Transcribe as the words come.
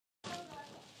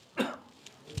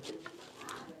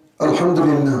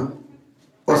আলহামদুলিল্লাহ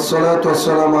والصلاة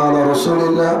والسلام على رسول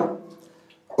الله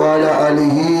وعلى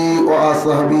آله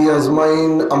وصحبه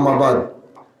أجمعين أما بعد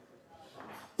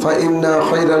فإن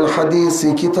خير الحديث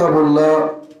كتاب الله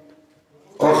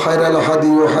وخير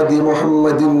الهدي هدي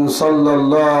محمد صلى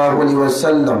الله عليه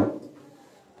وسلم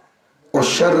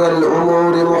وشر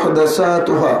الأمور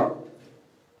محدثاتها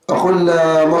وكل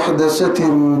محدثة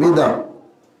بدعة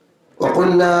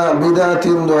وكل بدعة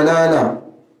ضلالة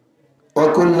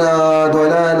وكل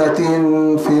ضلالة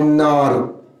في النار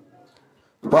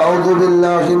فأعوذ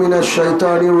بالله من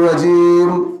الشيطان الرجيم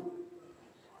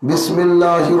بسم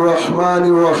الله الرحمن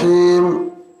الرحيم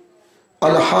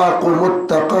ألهاكم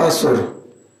التكاثر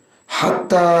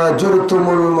حتى زرتم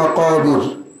المقابر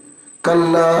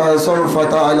كلا سوف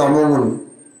تعلمون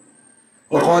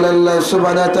وقال الله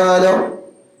سبحانه وتعالى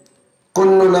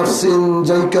كل نفس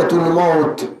ذائقة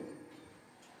الموت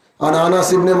عن أنس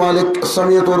بن مالك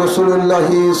سمعت رسول الله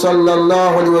صلى الله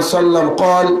عليه وسلم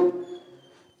قال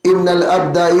إن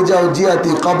العبد إذا جاءت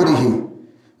قبره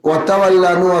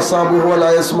وتولى أصابه ولا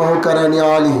يسمع كراني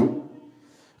عليه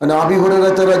عن أبي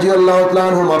هريرة رضي الله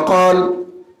عنه قال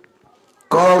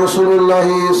قال رسول الله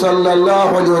صلى الله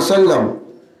عليه وسلم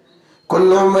كل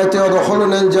أمتي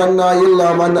يدخلون الجنة إلا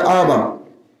من أبى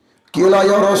قيل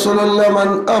يا رسول الله من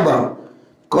أبى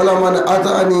قال من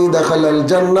أطاعني دخل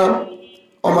الجنة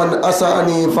ومن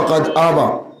أساءني فقد أبى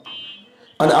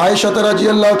عن عائشة رضي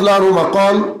الله عنها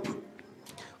قال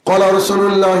قال رسول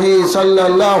الله صلى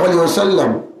الله عليه وسلم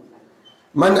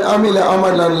من عمل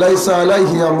عملا ليس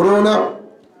عليه أمرنا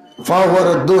فهو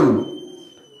رد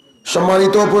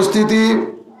সম্মানিত উপস্থিতি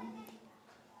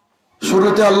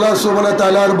শুরুতে আল্লাহ সুবহানাহু ওয়া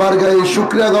তাআলার বারগাহে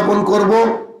শুকরিয়া জ্ঞাপন করব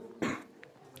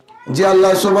যে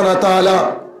আল্লাহ সুবহানাহু ওয়া তাআলা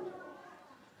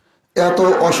এত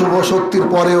অশুভ শক্তির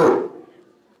পরেও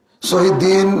সহি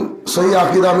দিন সহি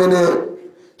আকীদা মেনে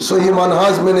সহি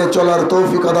মানহাজ মেনে চলার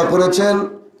তৌফিক আদা করেছেন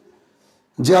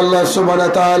যে আল্লাহ সুবহানাহু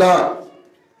ওয়া তাআলা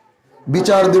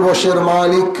বিচার দিবসের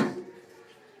মালিক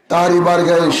তারই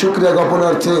বারগাহে শুকরিয়া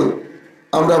জ্ঞাপনার্থে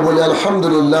আমরা বলি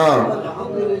আলহামদুলিল্লাহ।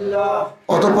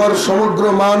 অতঃপর সমগ্র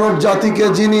মানব জাতিকে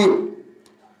যিনি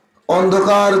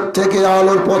অন্ধকার থেকে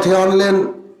আলোর পথে আনলেন,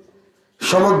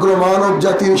 সমগ্র মানব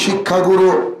জাতির শিক্ষাগুরু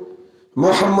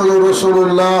মুহাম্মদুর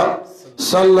রাসূলুল্লাহ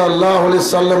সাল্লাল্লাহু আলাইহি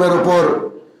সাল্লামের উপর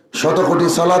শতকোটি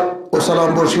সালাত ও সালাম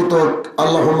বর্ষিত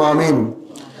আল্লাহুম্মা আমিন।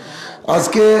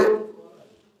 আজকে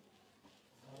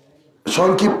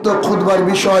সংক্ষিপ্ত খুতবার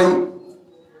বিষয়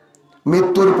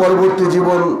মৃত্যুর পরবর্তী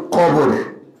জীবন কবর।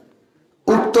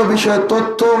 উক্ত বিষয়ে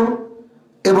তথ্য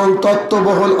এবং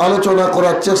তত্ত্ববহুল আলোচনা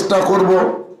করার চেষ্টা করব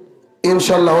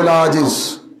ইনশাআল্লাহুল আজিজ।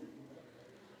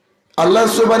 আল্লাহ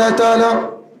সুবহানাহু ওয়া তাআলা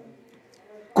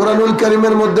কুরআনুল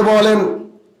কারীমের মধ্যে বলেন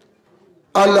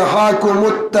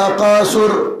আলহাকুমুত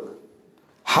তাকাসুর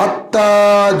হাত্তা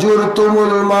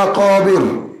জুরতুমুল মাকাবির।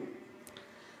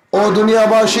 ও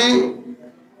দুনিয়াবাসী,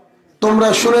 তোমরা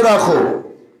শুনে রাখো,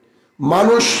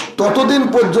 মানুষ ততদিন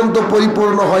পর্যন্ত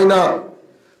পরিপূর্ণ হয় না,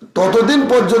 ততদিন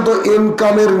পর্যন্ত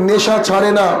ইনকামের নেশা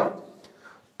ছাড়ে না,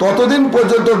 ততদিন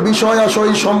পর্যন্ত বিষয়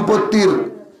আশয় সম্পত্তির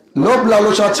লোভ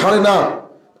লালসা ছাড়ে না,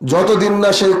 যতদিন না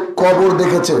সে কবর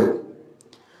দেখেছে।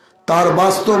 তার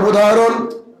বাস্তব উদাহরণ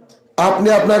আপনি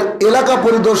আপনার এলাকা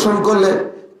পরিদর্শন করলে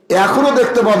এখনো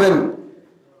দেখতে পাবেন,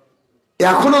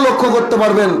 এখনো লক্ষ্য করতে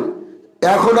পারবেন,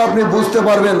 এখনো আপনি বুঝতে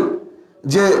পারবেন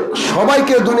যে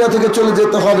সবাইকে দুনিয়া থেকে চলে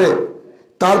যেতে হবে।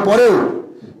 তারপরেও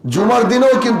জুমার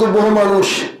দিনেও কিন্তু বহু মানুষ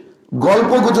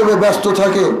গল্প গুজবে ব্যস্ত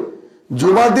থাকে,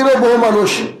 জুমার দিনেও বহু মানুষ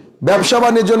ব্যবসা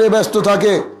বাণিজ্য নিয়ে ব্যস্ত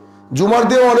থাকে, জুমার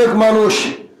দিনেও অনেক মানুষ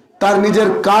তার নিজের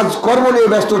কাজ কর্ম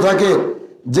নিয়ে ব্যস্ত থাকে,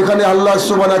 যেখানে আল্লাহ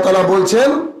সুবহানাহু ওয়া তাআলা বলছেন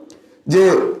যে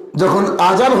যখন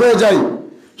আজান হয়ে যায়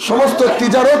সমস্ত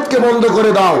তিজারতকে বন্ধ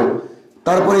করে দাও,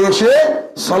 তারপরে এসে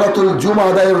সালাতুল জুমা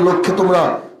আদায়ের লক্ষ্যে তোমরা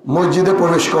মসজিদে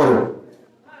প্রবেশ করো।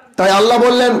 তাই আল্লাহ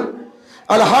বললেন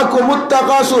আলহাকুমুত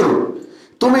তাকাসুর,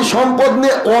 তুমি সম্পদ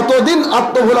নিয়ে অতদিন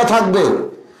আত্মভোলা থাকবে,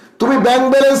 তুমি ব্যাংক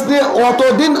ব্যালেন্স নিয়ে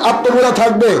অতদিন আত্মভোলা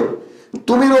থাকবে,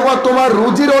 তুমি তোমার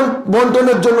রুজির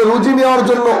বন্টনের জন্য রুজি নেওয়ার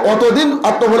জন্য অতদিন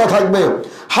আত্মভোলা থাকবে।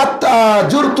 হাত্তা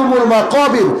জুরতুমুল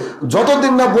মাকাবির,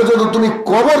 যতদিন না পর্যন্ত তুমি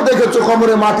কবর দেখেছো,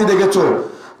 কবরের মাটি দেখেছো।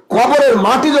 কবরের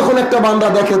মাটি যখন একটা বান্দা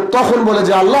দেখে তখন বলে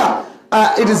যে আল্লাহ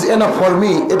it is enough for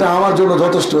me, এটা আমার জন্য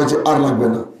যথেষ্ট হয়েছে, আর লাগবে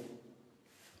না।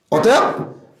 অতএব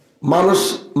মানুষ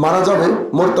মারা যাবে,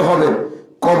 মরতে হবে,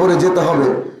 কবরে যেতে হবে,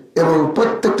 এবং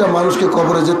প্রত্যেকটা মানুষকে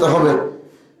কবরে যেতে হবে।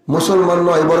 মুসলমান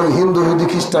নয় বরং হিন্দু, ইহুদি,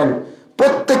 খ্রিস্টান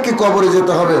প্রত্যেককে কবরে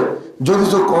যেতে হবে,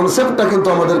 যদিও কনসেপ্টটা কিন্তু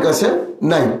আমাদের কাছে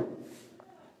নাই।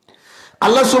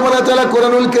 আল্লাহ সুবহানাহু ওয়া তাআলা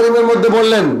কোরআনুল কারীমের মধ্যে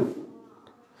বললেন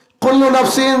কুল্লু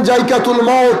নাফসিন যায়কাতুল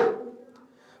মাউত,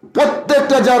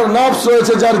 প্রত্যেকটা যার নফস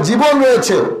রয়েছে, যার জীবন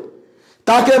রয়েছে,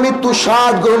 তাকে মৃত্যু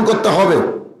স্বাদ গ্রহণ করতে হবে।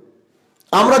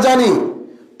 আমরা জানি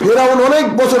ফেরাউন অনেক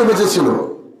বছর বেঁচে ছিল।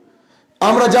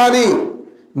 আমরা জানি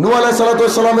নূহ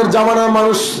আলাইহিস সালামের জামানার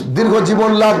মানুষ দীর্ঘ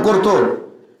জীবন লাভ করত,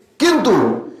 কিন্তু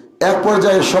এক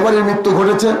পর্যায়ে সবারই মৃত্যু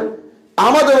ঘটেছে,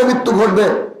 আমাদেরও মৃত্যু ঘটবে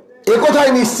এ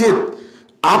কথাই নিশ্চিত।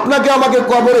 আপনাকে আমাকে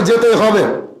কবরে যেতে হবে।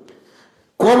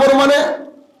 কবর মানে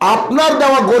আপনার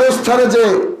দেওয়া গোরস্থানে যে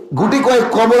গুটি কয়েক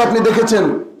কবর আপনি দেখেছেন,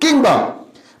 কিংবা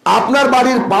আপনার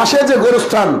বাড়ির পাশে যে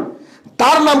গোরস্থান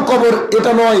তার নাম কবর,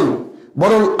 এটা নয়।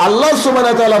 বরং আল্লাহ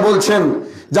সুবহানাহু ওয়া তাআলা বলছেন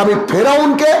যে আমি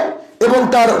ফেরাউনকে এবং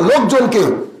তার লোকজনকে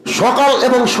সকাল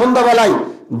এবং সন্ধ্যাবেলায়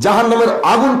জাহান্নামের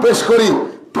আগুন পেশ করি।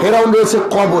 ফেরাউন রয়েছে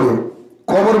কবরে।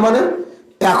 কবর মানে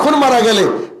এখন মারা গেলে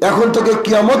এখন থেকে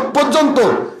কিয়ামত পর্যন্ত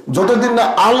যতদিন না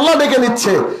আল্লাহ ডেকে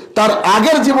নিচ্ছে তার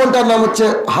আগের জীবনটার নাম হচ্ছে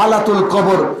হালাতুল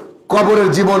কবর, কবরের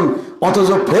জীবন। অথচ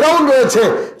ফেরাউন রয়েছে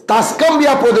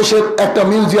তাসকাম্বিয়া প্রদেশের একটা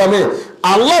মিউজিয়ামে।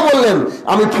 আল্লাহ বললেন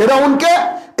আমি ফেরাউনকে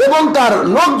এবং তার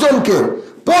লোকজনকে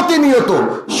প্রতিনিয়ত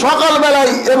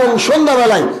সকালবেলায় এবং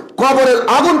সন্ধ্যাবেলায় কবরের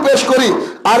আগুন পেশ করি,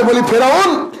 আর বলি ফেরাউন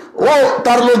ও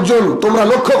তার লোকজন তোমরা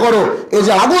লক্ষ্য করো, এই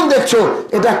যে আগুন দেখছো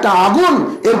এটা একটা আগুন,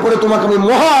 এরপরে তোমাকে আমি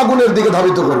মহা আগুনের দিকে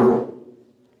ধাবিত করব।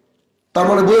 তার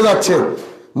মানে বোঝা যাচ্ছে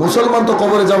মুসলমান তো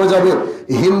কবরে যাবে,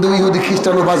 হিন্দু ইহুদি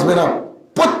খ্রিস্টানও বাঁচবে না।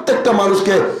 প্রত্যেকটা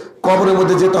মানুষকে কবরের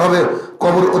মধ্যে যেতে হবে।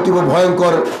 কবর অতীব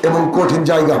ভয়ঙ্কর এবং কঠিন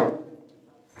জায়গা।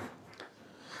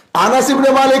 আনাস ইবনে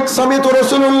মালিক সামিতু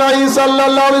রাসূলুল্লাহ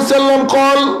সাল্লাল্লাহু আলাইহি ওয়াসাল্লাম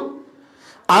قال,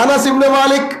 আনাস ইবনে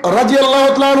মালিক রাদিয়াল্লাহু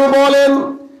তাআলা আনহু বলেন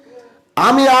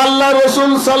আমি আল্লাহ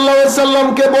রাসূল সাল্লাল্লাহু আলাইহি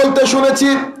ওয়াসাল্লামকে বলতে শুনেছি,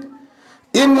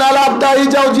 ইন্নাল আবদা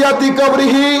ইজাউজিয়াতি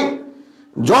কবরিহি,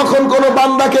 যখন কোন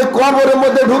বান্দাকে কবরের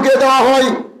মধ্যে ঢুকে দেওয়া হয়,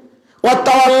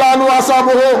 ওয়াতাওয়াল্লাহু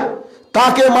আসাবহু,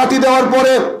 তাকে মাটি দেওয়ার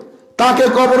পরে, তাকে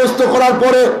কবরস্থ করার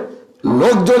পরে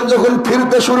লোকজন যখন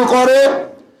ফিরতে শুরু করে,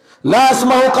 লা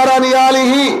ইয়াসমাউ কারানি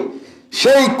আলিহি,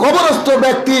 সেই কবরস্থ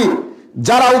ব্যক্তি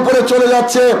যারা উপরে চলে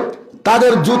যাচ্ছে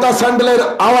তাদের জুতা স্যান্ডেলের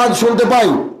আওয়াজ শুনতে পাই।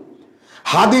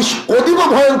 হাদিস অতীব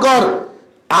ভয়ঙ্কর।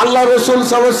 আল্লাহ রাসূল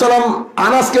সাল্লাল্লাহু আলাইহি ওয়াসাল্লাম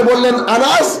আনাসকে বললেন,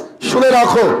 আনাস শুনে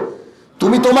রাখো,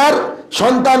 তুমি তোমার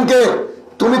সন্তানকে,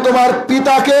 তুমি তোমার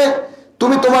পিতাকে,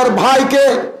 তুমি তোমার ভাইকে,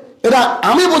 এটা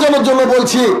আমি বোঝানোর জন্য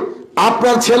বলছি,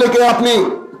 আপনার ছেলেকে আপনি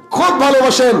খুব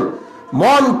ভালোবাসেন,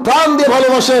 মন প্রাণ দিয়ে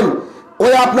ভালোবাসেন,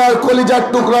 ওই আপনার কলিজার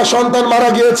টুকরা সন্তান মারা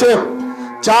গিয়েছে,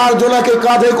 4 জনাকে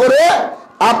কাঁধে করে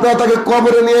আপনারা তাকে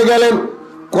কবরে নিয়ে গেলেন,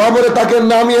 কবরে তাকে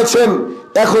নামিয়েছেন।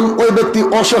 এখন ওই ব্যক্তি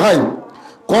অসহায়।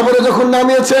 কবরে যখন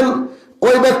নামিয়েছেন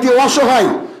ওই ব্যক্তি অসহায়,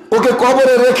 ওকে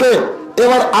কবরে রেখে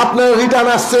এবার আপনারা রিটার্ন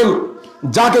আসছেন।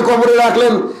 যাকে কবরে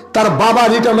রাখলেন তার বাবা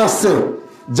রিটার্ন আসছে,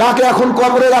 যাকে এখন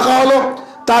কবরে রাখা হলো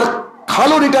তার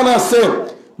খালু রিটার্ন আসছে,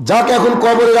 যাকে এখন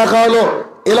কবরে রাখা হলো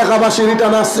এলাকাবাসী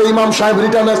রিটার্ন আসছে, ইমাম সাহেব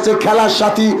রিটার্ন আসছে, খেলার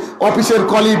সাথী, অফিসের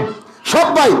কলিগ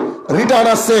সবাই রিটার্ন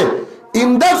আসছে। ইন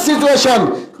দ্যাট সিচুয়েশন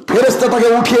ফেরেশতা তাকে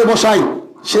উঠিয়ে বসায়।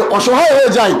 সে অসহায়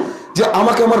হয়ে যায় যে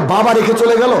আমাকে আমার বাবা রেখে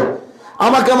চলে গেল,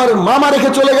 আমাকে আমার মামা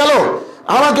রেখে চলে গেল,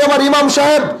 আমাকে আমার ইমাম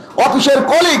সাহেব, অফিসের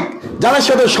কলিগ যাদের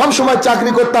সাথে সবসময়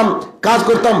চাকরি করতাম, কাজ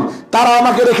করতাম, তারা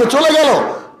আমাকে রেখে চলে গেল।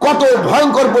 কত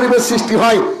ভয়ঙ্কর পরিবেশ সৃষ্টি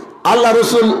হয়। আল্লাহ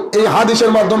রাসূল এই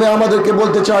হাদিসের মাধ্যমে আমাদেরকে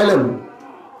বলতে চাইলেন,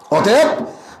 অতএব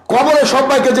কবরে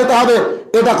সবাইকে যেতে হবে,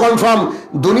 এটা কনফার্ম।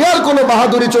 দুনিয়ার কোনো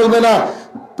বাহাদুরি চলবে না,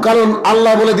 কারণ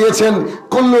আল্লাহ বলে দিয়েছেন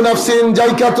কুল্লু নাফসিন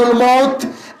যায়কাতুল মাউত।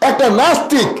 একটা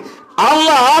নাস্তিক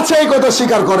আল্লাহ আছে এই কথা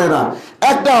স্বীকার করে না,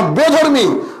 একটা বেধর্মী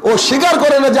ও স্বীকার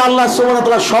করে না যে আল্লাহ সুবহানাহু ওয়া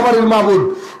তাআলা সবারই মাবুদ।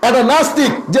 একটা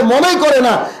নাস্তিক যে মনেই করে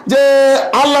না যে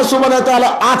আল্লাহ সুবহানাহু ওয়া তাআলা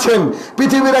আছেন,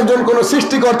 পৃথিবীর একজন কোন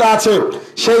সৃষ্টিকর্তা আছে,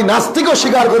 সেই নাস্তিকও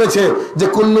স্বীকার করেছে যে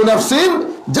কুল্লু নাফসিন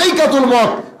যায়কাতুল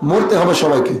মাউত, মরতে হবে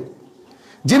সবাইকে।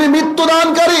 যিনি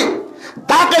মৃত্যুদানকারী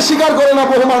তাকে স্বীকার করে না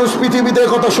বহু মানুষ পৃথিবীতে,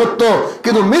 কথা সত্য,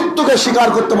 কিন্তু মৃত্যুকে স্বীকার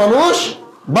করতে মানুষ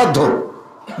বাধ্য।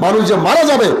 মানুষ যে মারা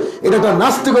যাবে এটা একটা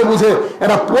নাস্তিকও বুঝে,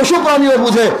 একটা পশু প্রাণীও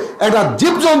বুঝে, একটা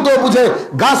জীবজন্তুও বুঝে,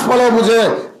 গাছপালাও বুঝে,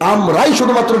 আমরাই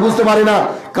শুধুমাত্র বুঝতে পারি না।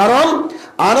 কারণ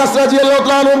আনাস রাদিয়াল্লাহু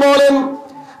তাআলা আনহু বলেন,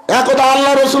 একদা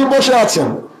আল্লাহ রাসূল বসে আছেন,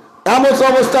 এমন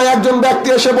অবস্থায় একজন ব্যক্তি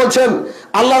এসে বলছেন,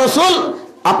 আল্লাহ রাসূল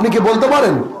আপনি কি বলতে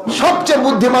পারেন সবচেয়ে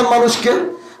বুদ্ধিমান মানুষকে?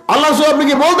 আল্লাহ রাসূল আপনি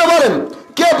কি বলতে পারেন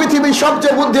কে পৃথিবীর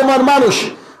সবচেয়ে বুদ্ধিমান মানুষ?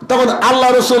 তখন আল্লাহ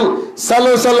রাসূল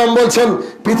সাল্লাল্লাহু আলাইহি ওয়াসাল্লাম বলছেন,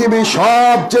 পৃথিবীর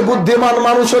সবচেয়ে বুদ্ধিমান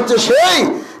মানুষ হচ্ছে সেই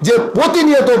যে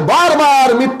প্রতিনিয়ত বারবার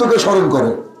মৃত্যুকে স্মরণ করে।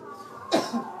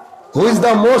 Who is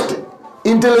the most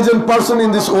intelligent person in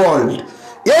this world?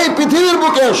 এই পৃথিবীর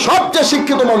বুকে সবচেয়ে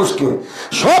শিক্ষিত মানুষকে,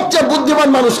 সবচেয়ে বুদ্ধিমান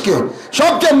মানুষকে,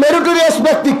 সবচেয়ে মেরিটোরিয়াস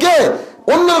ব্যক্তি কে?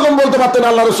 অন্যরকম বলতে পারতেন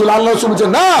আল্লাহ রসুল। আল্লাহ রসুল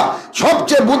বলছেন না,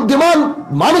 সবচেয়ে বুদ্ধিমান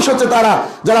মানুষ হচ্ছে তারা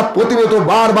যারা প্রতিনিয়ত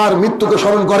বারবার মৃত্যুকে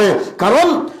স্মরণ করে। কারণ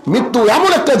মৃত্যু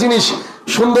এমন একটা জিনিস,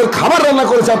 সুন্দর খাবার রান্না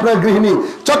করেছে আপনার গৃহিণী,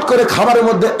 চট করে খাবারের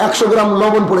মধ্যে 100 গ্রাম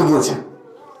লবণ পড়ে গিয়েছে,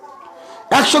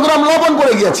 100 গ্রাম লবণ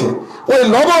পড়ে গিয়েছে, ওই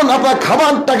লবণ আপনার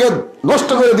খাবারটাকে নষ্ট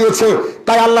করে দিয়েছে।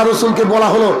 তাই আল্লাহ রসুলকে বলা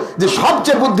হলো যে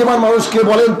সবচেয়ে বুদ্ধিমান মানুষকে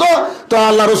বলেন তো। তো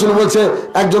আল্লাহ রসুল বলছে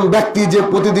একজন ব্যক্তি যে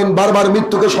প্রতিদিন বারবার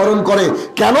মৃত্যুকে স্মরণ করে।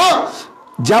 কেন?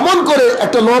 যেমন করে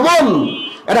একটা লবণ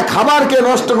এটা খাবারকে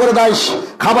নষ্ট করে দেয়,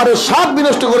 খাবারের স্বাদ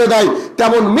বিনষ্ট করে দেয়,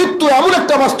 তেমন মৃত্যু এমন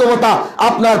একটা বাস্তবতা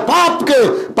আপনার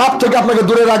পাপ থেকে আপনাকে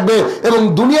দূরে রাখবে এবং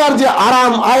দুনিয়ার যে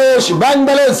আরাম আয়েশ ব্যাংক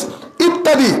ব্যালেন্স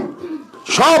ইত্যাদি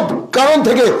সব কারণ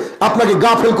থেকে আপনাকে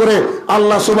গাফেল করে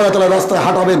আল্লাহ সুবহানাহু ওয়া তাআলার রাস্তায়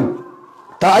হাঁটাবেন।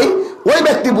 তাই ওই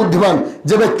ব্যক্তি বুদ্ধিমান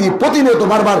যে ব্যক্তি প্রতিনিয়ত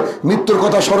বারবার মৃত্যুর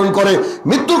কথা স্মরণ করে।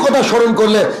 মৃত্যুর কথা স্মরণ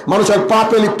করলে মানুষ আর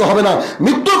পাপে লিপ্ত হবে না।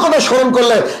 মৃত্যুর কথা স্মরণ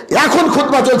করলে, এখন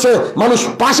খুতবা চলছে, মানুষ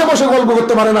পাশে বসে গল্প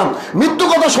করতে পারে না। মৃত্যুর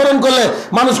কথা স্মরণ করলে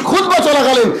মানুষ খুতবা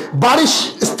চলাকালীন বাড়ির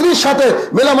স্ত্রীর সাথে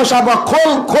মেলামেশা বা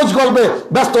খোঁজ গল্পে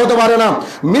ব্যস্ত হতে পারে না।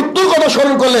 মৃত্যুর কথা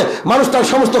স্মরণ করলে মানুষ তার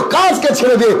সমস্ত কাজকে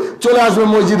ছেড়ে দিয়ে চলে আসবে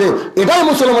মসজিদে। এটাই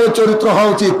মুসলমানের চরিত্র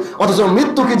হওয়া উচিত। অথচ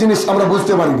মৃত্যু কি জিনিস আমরা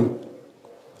বুঝতে পারিনি।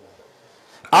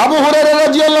 আবু হুরায়রা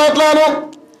রাদিয়াল্লাহু তাআলা আনহু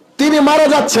তিনি মারা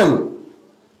যাচ্ছেন,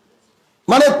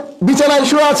 মানে বিছানায়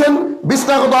শুয়ে আছেন,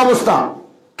 বিছানাগত অবস্থা।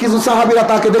 কিছু সাহাবীরা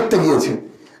তাকে দেখতে গিয়েছে,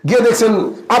 গিয়ে দেখছেন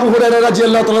আবু হুরায়রা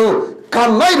রাদিয়াল্লাহু তাআলা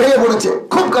কান্নায় ভেঙে পড়েছে,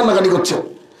 খুব কান্নাকাটি করছে।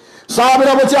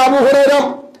 সাহাবীরা বলছে, আবু হুরায়রা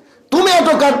তুমি এত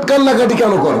কান্নাকাটি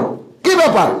কেন করো? কি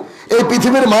ব্যাপার? এই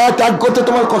পৃথিবীর মায়া ত্যাগ করতে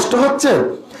তোমার কষ্ট হচ্ছে?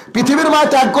 পৃথিবীর মায়া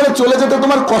ত্যাগ করে চলে যেতে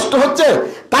তোমার কষ্ট হচ্ছে,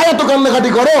 তাই এত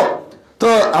কান্নাকাটি করো?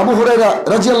 তো আবু হুরায়রা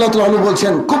রাদিয়াল্লাহু তাআলা আনহু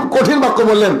বলছেন, খুব কঠিন বাক্য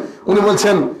বললেন। উনি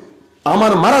বলছেন,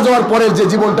 আমার মারা যাওয়ার পরের যে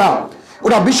জীবনটা,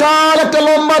 ওটা বিশাল একটা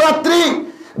লম্বা রাত্রি,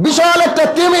 বিশাল একটা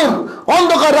তিমির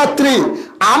অন্ধকার রাত্রি।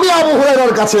 আমি আবু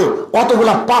হুরায়রার কাছে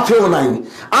অতগুলা পাথেও নাই,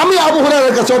 আমি আবু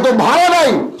হুরায়রার কাছে অত ভাড়া নাই,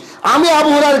 আমি আবু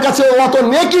হুরায়রার কাছে অত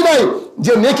নেকি নাই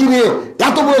যে নেকি নিয়ে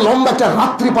এত বড় লম্বা একটা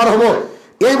রাত্রি পার হবো।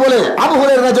 এই বলে আবু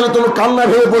হুরায়রা রাদিয়াল্লাহু তাআলা কান্না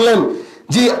ভেঙে পড়লেন।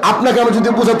 জি, আপনাকে আমি যদি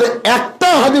বোঝাতে একটা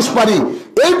হাদিস পারি,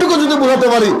 এইটুকু যদি বোঝাতে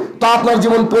পারি, তা আপনার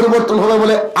জীবন পরিবর্তন হবে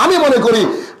বলে আমি মনে করি।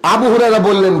 আবু হুরায়রা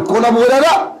বললেন, কোন আবু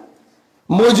হুরায়রা?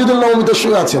 মসজিদুল নববীতে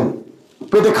শুয়ে আছেন,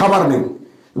 পেটে খাবার নেই,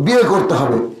 বিয়ে করতে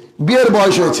হবে, বিয়ের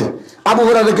বয়স হয়েছে। আবু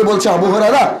হুরায়রাকে বলছে, আবু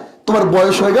হুরায়রা তোমার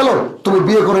বয়স হয়ে গেল, তুমি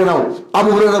বিয়ে করে নাও। আবু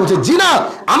হুরায়রা বলছে, জি না,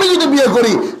 আমি যদি বিয়ে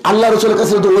করি, আল্লাহ রাসূলের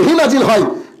কাছে যদি ওহী নাজিল হয়,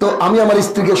 তো আমি আমার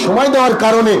স্ত্রীকে সময় দেওয়ার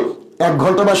কারণে 1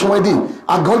 ঘন্টা বা সময় দিই,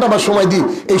 8 ঘন্টা বা সময় দিই,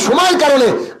 এই সময়ের কারণে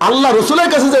আল্লাহ রসুলের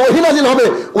কাছে যে ওহী নাজিল হবে,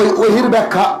 ওই ওহীর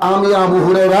ব্যাখ্যা আমি আবু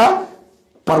হুরায়রা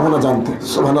পারবো না জানতে।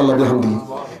 সুবহানাল্লাহ বিহামদিহি।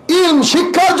 ইলম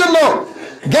শিক্ষার জন্য,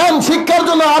 জ্ঞান শিক্ষার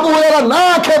জন্য আবু হুরায়রা না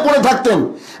খেয়ে পড়ে থাকতেন,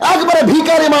 একবারে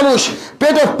ভিখারি মানুষ,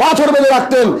 পেটে পাথর বেঁধে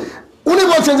রাখতেন। উনি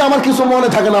বলছেন যে আমার কিছু মনে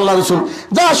থাকে না আল্লাহ রসুল,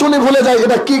 যা শুনি ভুলে যাই,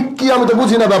 এটা কি কি আমি তো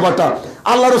বুঝি না ব্যাপারটা।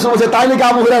 আল্লাহ রসুল বলছে, তাই নাকি?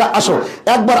 আবু হুরায়রা আসো।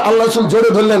 একবার আল্লাহ রসুল জোরে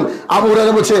ধরলেন। আবু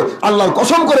হুরায়রা বলছে, আল্লাহর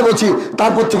কসম করে বলছি,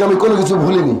 তারপর থেকে আমি কোনো কিছু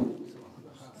ভুলিনি।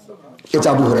 এটা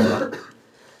আবু হুরায়রা।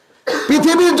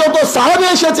 পৃথিবীর যত সাহাবী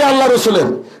এসেছে আল্লাহ রসুলের,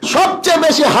 সবচেয়ে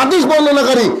বেশি হাদিস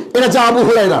বর্ণনাকারী এটা হচ্ছে আবু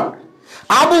হুরায়রা।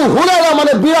 আবু হুরায়রা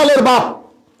মানে বিড়ালের বাপ।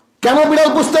 কেন বিড়াল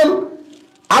পুষতেন?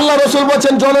 আল্লাহ রসুল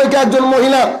বলছেন, জনৈকে একজন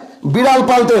মহিলা বিড়াল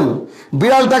পালতেন,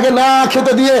 বিড়ালটাকে না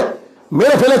খেতে দিয়ে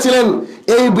মেরে ফেলেছিলেন।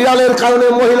 এই বিড়ালের কারণে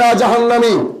মহিলা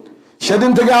জাহান্নামী।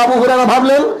 সেদিন থেকে আবু হুরায়রা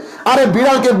ভাবলেন, আরে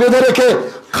বিড়ালকে বেঁধে রেখে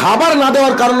খাবার না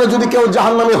দেওয়ার কারণে যদি কেউ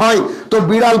জাহান্নামী হয়, তো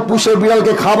বিড়াল পুষে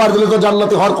বিড়ালকে খাবার দিলে তো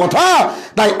জান্নাতি হওয়ার কথা।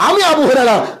 তাই আমি আবু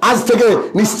হুরায়রা আজ থেকে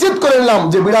নিশ্চিত করে নিলাম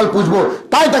যে বিড়াল পুষবো।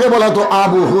 তাই তাকে বলা হতো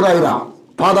Abu Hurairah,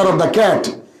 father of the cat,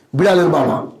 বিড়ালের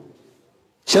বাবা।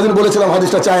 সেদিন বলেছিলাম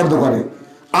হাদিসটা চায়ের দোকানে।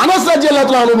 আনাস রাদিয়াল্লাহু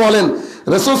তাআলা আনহু বলেন,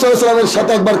 রাসূল সাল্লাল্লাহু আলাইহি ওয়াসাল্লামের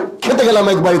সাথে একবার খেতে গেলাম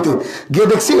এক বাড়িতে, গিয়ে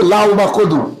দেখছি লাউ বা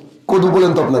কদু, কদু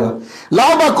বলেন তো আপনারা,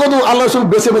 লাউ বা কদু আল্লাহ রসুল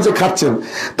বেছে বেছে খাচ্ছেন।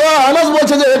 তো আনাস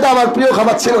বলছে যে এটা আমার প্রিয়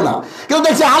খাবার ছিল না, কিন্তু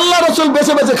দেখছি আল্লাহ রসুল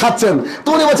বেছে বেছে খাচ্ছেন। তো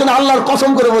উনি বলছেন, আল্লাহর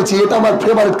কসম করে বলছি, এটা আমার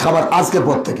ফেভারিট খাবার আজকের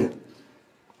পর থেকে।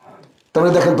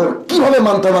 তাহলে দেখেন তো কিভাবে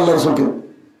মানতে হবে আল্লাহ রসুলকে,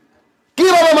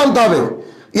 কিভাবে মানতে হবে।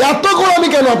 এত গোলামি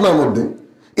কেন আপনার মধ্যে,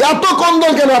 এত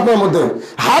কন্দল কেন আপনার মধ্যে?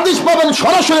 হাদিস পাবেন,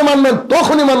 সরাসরি মানবেন,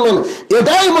 তখনই মানবেন।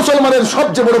 এটাই মুসলমানের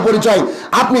সবচেয়ে বড় পরিচয়।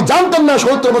 আপনি জানতেন না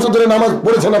 70 বছর ধরে নামাজ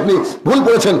পড়েছেন, আপনি ভুল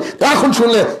পড়েছেন, এখন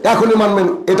শুনলে এখনই মানবেন।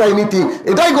 এটাই নীতি,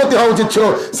 এটাই গতি হওয়া উচিত ছিল।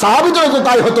 সাহাবীদের তো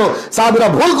তাই হতো। সাহাবীরা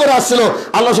ভুল করে আসছিল,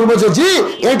 আল্লাহ রাসূল বলছে, জি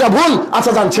এটা ভুল,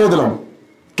 আচ্ছা যান ছেড়ে দিলাম।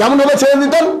 কেমন ভাবে ছেড়ে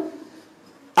দিতেন?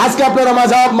 আজকে আপনারা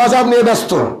মাযহাব নিয়ে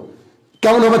ব্যস্ত,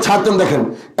 কেমন ভাবে ছাড়তেন দেখেন।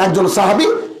 একজন সাহাবী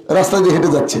রাস্তা দিয়ে হেঁটে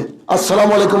যাচ্ছে,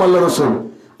 আসসালামু আলাইকুম আল্লাহ রসুল,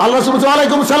 আল্লাহ রাসূল বলছে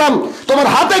ওয়ালাইকুম সালাম, তোমার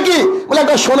হাতে কি? বলে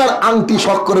একটা সোনার আংটি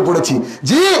শখ করে পড়েছি।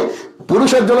 জি,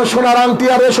 পুরুষের জন্য সোনার আংটি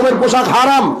আর রেশমের পোশাক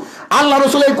হারাম। আল্লাহ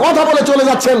রাসূল এই কথা বলে চলে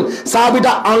যাচ্ছেন,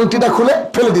 সাহাবীটা আংটিটা খুলে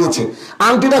ফেলে দিয়েছে,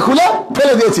 আংটিটা খুলে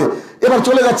ফেলে দিয়েছে। এবার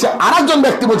চলে যাচ্ছে, আরেকজন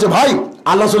ব্যক্তি বলছে ভাই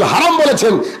আল্লাহ রাসূল হারাম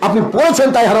বলেছেন, আপনি পড়েছেন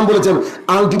তাই হারাম বলেছেন,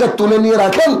 আংটিটা তুলে নিয়ে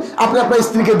রাখেন, আপনি আপনার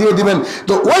স্ত্রীকে দিয়ে দিবেন।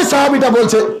 তো ওই সাহাবীটা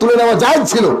বলছে তুলে নেওয়া জায়েজ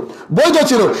ছিল, বৈধ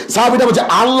ছিল। সাহাবীটা বলছে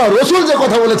আল্লাহ রাসূল যে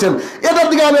কথা বলেছেন এটার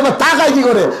দিকে আমি আবার তাকাই কি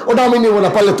করে, ওটা আমি নিব না,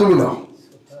 পারলে তুমি নাও।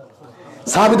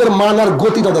 সাহাবীদের মানার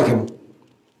গতিটা দেখেন।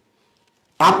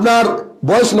 আপনার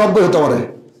বয়স 90 হতে পারে,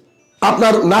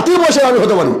 আপনার নাতির বয়সে আমি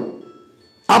হতে পারি,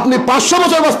 আপনি 500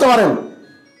 বছর বাঁচতে পারেন,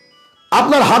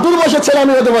 আপনার হাঁটুর বয়সের ছেলে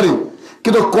আমি হতে পারি,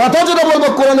 কিন্তু কথা যেটা বলবো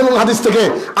কোরআন এবং হাদিস থেকে।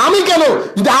 আমি কেন,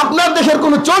 যদি আপনার দেশের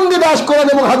কোন চণ্ডীদাস কোরআন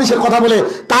এবং হাদিসের কথা বলে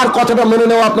তার কথাটা মেনে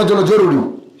নেওয়া আপনার জন্য জরুরি,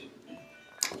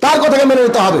 তার কথাকে মেনে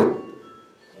নিতে হবে,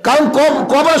 কারণ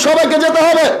কবরে সবাইকে যেতে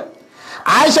হবে।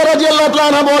 আয়েশা রাদিয়াল্লাহু তাআলা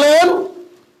আনহা বলেন,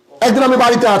 একদিন আমি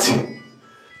বাড়িতে আছি,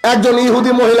 একজন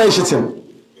ইহুদি মহিলা এসেছেন,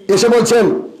 এসে বলছেন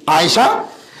আয়েশা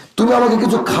তুমি আমাকে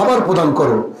কিছু খাবার প্রদান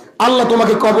করো, আল্লাহ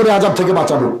তোমাকে কবরে আযাব থেকে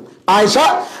বাঁচাবে। আয়েশা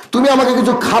তুমি আমাকে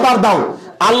কিছু খাবার দাও,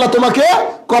 আল্লাহ তোমাকে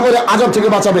কবরে আযাব থেকে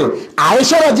বাঁচাবে।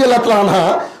 আয়েশা রাদিয়াল্লাহু তাআলা আনহা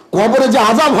কবরে যে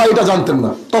আযাব হয় এটা জানতেন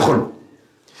না তখন।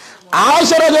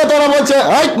 আয়েশা রাদিয়াল্লাহু তাআলা বলছে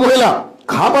এই মহিলা,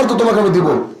 খাবার তো তোমাকে আমি দিব,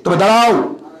 তবে দাঁড়াও,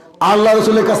 আল্লাহ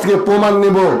রাসূলের কাছ থেকে প্রমাণ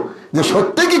নিব যে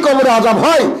সত্যি কি কবরে আযাব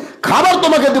হয়, খাবার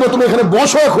তোমাকে দিব, তুমি এখানে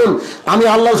বসো, এখন আমি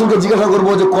আল্লাহ রাসূলকে জিজ্ঞাসা করবো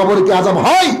যে কবরে কি আযাব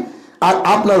হয়, আর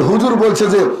আপনার হুজুর বলছে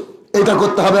যে এটা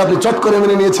করতে হবে, আপনি চট করে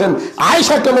মেনে নিয়েছেন।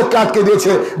 আয়েশা একটা লোককে আটকে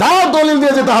দিয়েছে, দাও দলিল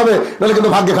দিয়ে যেতে হবে, নাহলে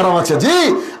কিন্তু ভাগ্য খারাপ আছে। জি,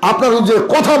 আপনার যে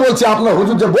কথা বলছে, আপনার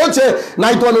হুজুর যে বলছে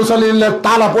নাইতুয়ান উসাল্লিল্লাহ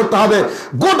তাআলা পড়তে হবে,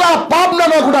 গোটা পাবনা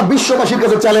না গোটা বিশ্ববাসীর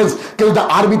কাছে চ্যালেঞ্জ, কেউ যদি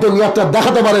আরবিতে নিয়াতটা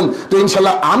দেখাতে পারেন তো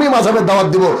ইনশাল্লাহ আমি মাযহাবের দাওয়াত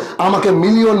দিব, আমাকে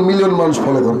মিলিয়ন মিলিয়ন মানুষ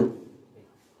ফলো করে।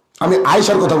 আমি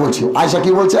আয়েশার কথা বলছি। আয়েশা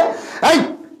কি বলছে, এই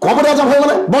কবরে আযাব হয়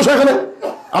মানে বসো এখানে,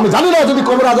 আমি জানি না যদি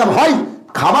কবরে আযাব হয়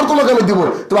খাবার তোমাকে আমি দিব,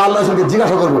 তো আল্লাহ রাসূলকে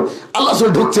জিজ্ঞাসা করবো। আল্লাহ রাসূল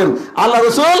ঢুকছেন, আল্লাহ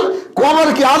রাসূল কবর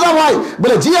কি আযাব হয়?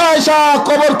 বলে জি আয়েশা,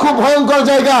 কবর খুব ভয়ঙ্কর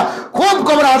জায়গা, খুব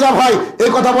কবরে আযাব হয়।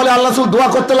 এই কথা বলে আল্লাহ রাসূল দোয়া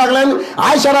করতে লাগলেন।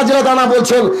 আয়েশা রাদিয়াল্লাহু আনহা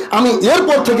বলছেন আমি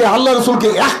এরপর থেকে আল্লাহ রাসূলকে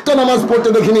একটা নামাজ পড়তে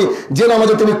দেখিনি যে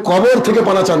নামাজে তিনি কবর থেকে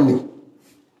পানা চাননি।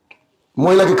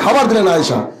 মহিলাকে খাবার দিলেন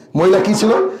আয়েশা। মহিলা কি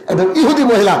ছিল? একজন ইহুদি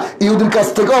মহিলা। ইহুদির কাছ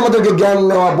থেকেও আমাদেরকে জ্ঞান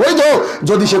নেওয়া বৈধ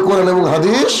যদি সে কোরআন এবং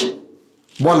হাদিস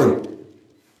বলে,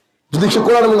 যদি সে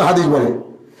কোরআন এবং হাদিস বলে।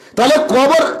 তাহলে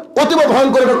কবর অতীব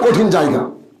ভয়ঙ্কর একটা কঠিন জায়গা,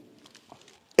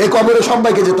 এই কবরে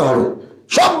সবাইকে যেতে হবে,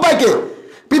 সবাইকে,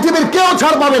 পৃথিবীর কেউ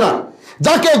ছাড় পাবে না।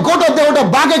 যাকে গোটা দেহটা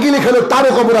বাঘে গিলে খেলো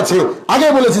তারও কবর আছে। আগে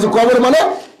বলেছি যে কবর মানে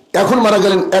এখন মারা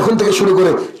গেলেন, এখন থেকে শুরু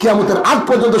করে কিয়ামতের আগ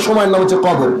পর্যন্ত সময়ের নাম হচ্ছে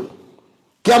কবর,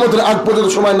 কিয়ামতের আগ পর্যন্ত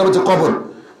সময়ের নাম হচ্ছে কবর।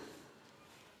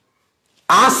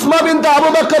 আসমা বিনতে আবু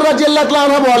বকর রাদিয়াল্লাহু তাআলা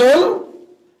আনহা বলেন,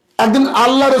 একদিন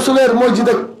আল্লাহ রাসূলের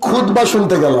মসজিদে খুতবা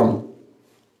শুনতে গেলাম।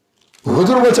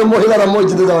 হুজুর বলছে মহিলারা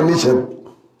মসজিদে যাওয়া নিষেধ,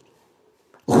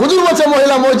 হুজুর বলছে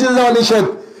মহিলা মসজিদে যাওয়া নিষেধ।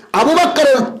 আবু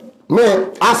বকরের মেয়ে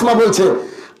আসমা বলছে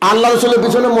আল্লাহ রাসূলের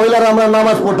পিছনে মহিলারা আমরা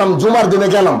নামাজ পড়তাম, জুমার দিনে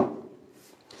গেলাম,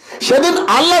 সেদিন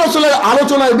আল্লাহ রাসূলের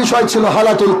আলোচনার বিষয় ছিল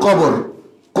হালাতুল কবর,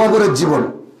 কবরের জীবন।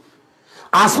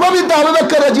 আসমা বিনতে আবু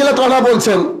বকর রাদিয়াল্লাহু আনহা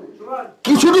বলছেন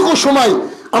কিছুটুকু সময়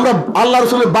আমরা আল্লাহ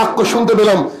রাসূলের বাক্য শুনতে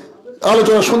পেলাম,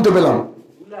 আলোচনা শুনতে পেলাম।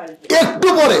 একটু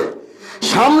পরে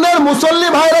সামনের মুসল্লি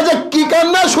ভাইরা যে কি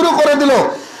কান্না শুরু করে দিল,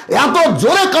 এত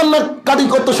জোরে কান্নাকাটি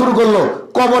করতে শুরু করলো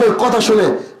কবরের কথা শুনে,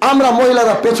 আমরা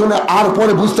মহিলারা পেছনে আর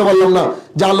পরে বুঝতে পারলাম না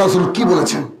যে আল্লাহ রাসূল কি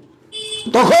বলেছেন।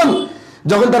 তখন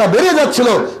যখন তারা বেরিয়ে যাচ্ছিল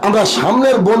আমরা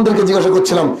সামনের বোনদেরকে জিজ্ঞাসা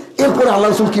করছিলাম এরপরে আল্লাহ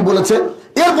রাসূল কি বলেছে,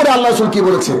 এরপরে আল্লাহ রাসূল কি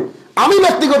বলেছে। আমি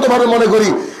ব্যক্তিগতভাবে মনে করি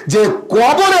যে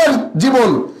কবরের জীবন,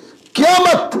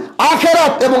 কিয়ামত,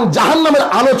 আখিরাত এবং জাহান্নামের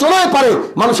আলোচনায় পারে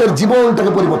মানুষের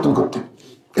জীবনটাকে পরিবর্তন করতে।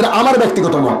 এটা আমার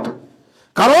ব্যক্তিগত মত।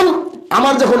 কারণ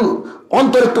আমার যখন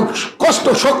অন্তর একটু কষ্ট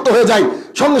শক্ত হয়ে যায়,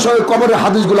 সঙ্গে সঙ্গে কবরের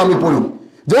হাদিসগুলো আমি পড়ি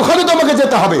যে ওখানে তোমাকে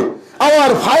যেতে হবে,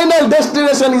 hour final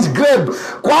destination is grave,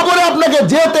 কবরে আপনাকে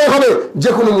যেতে হবে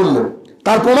যে কোনো মূল্যে।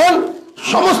 তার প্রমাণ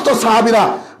সমস্ত সাহাবীরা।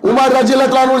 উমর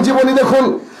রাদিয়াল্লাহু তাআলার জীবনী দেখুন,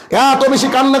 এত বেশি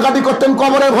কান্নাকাটি করতেন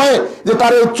কবরের ভয়ে যে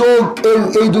তার এই চোখ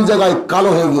এই দুই জায়গায় কালো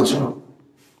হয়ে গিয়েছিল,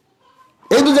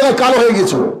 এই দুই জায়গায় কালো হয়ে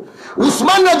গিয়েছিল।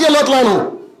 উসমান রাদিয়াল্লাহু তাআলা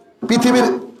পৃথিবীর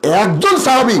একজন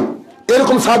সাহাবী,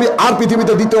 এরকম সাহাবী আর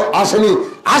পৃথিবীতে দ্বিতীয় আসেনি,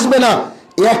 আসবে না।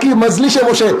 একই মজলিসে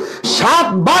বসে 7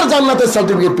 বার জান্নাতের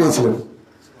সার্টিফিকেট পেয়েছিলেন,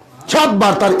 7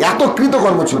 বার। তার এত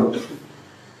কৃতকর্ম ছিল।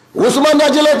 উসমান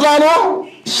রাদিয়াল্লাহু তাআলা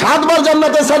 7 বার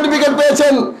জান্নাতের সার্টিফিকেট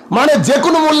পেয়েছেন, মানে যে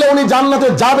কোনো মূল্যে উনি জান্নাতে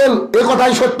যাবেন, এ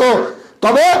কথাই সত্য।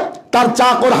 তবে তার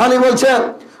চাকর হানি বলছে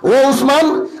ও উসমান,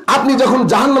 আপনি যখন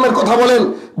জাহান্নামের কথা বলেন,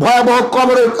 ভয়াবহ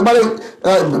কবরের মানে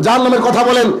জাহান্নামের কথা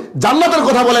বলেন, জান্নাতের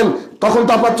কথা বলেন, তখন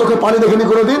তো আপনার চোখে পানি দেখেনি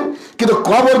কোনোদিন। কিন্তু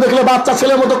কবর দেখলে বাচ্চা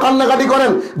ছেলের মতো কান্নাকাটি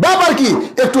করেন, ব্যাপার কি?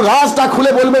 একটু রাজটা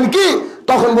খুলে বলবেন কি?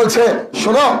 তখন বলছে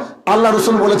শোনো, আল্লাহ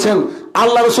রসুল বলেছেন,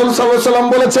 আল্লাহ রসুল সাল্লাল্লাহু আলাইহি ওয়াসাল্লাম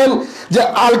বলেছেন যে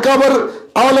আল কবর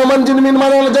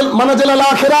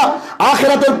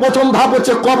আখিরাতের প্রথম ধাপ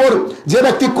হচ্ছে কবর। যে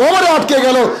ব্যক্তি কবরে আটকে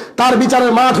গেল তার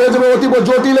বিচারের মাঠ হয়ে যাবে অতীব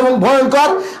জটিল এবং ভয়ঙ্কর।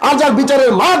 আর যার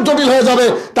বিচারের মাঠ জটিল হয়ে যাবে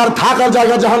তার থাকার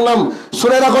জায়গা জাহান্নাম।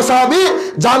 শুনে রাখো সাহাবী,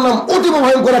 জাহান্নাম অতীব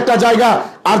ভয়ঙ্কর একটা জায়গা।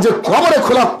 আর যে কবরে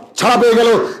খোলা ছাড়া পেয়ে গেল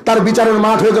তার বিচারের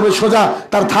মাঠ হয়ে যাবে সোজা,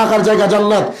 তার থাকার জায়গা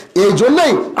জান্নাত। এই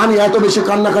জন্যই আমি এত বেশি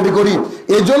কান্নাকাটি করি,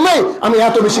 এই জন্যই আমি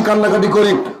এত বেশি কান্নাকাটি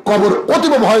করি। কবর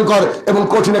অতীব ভয়ঙ্কর এবং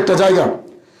কঠিন একটা জায়গা।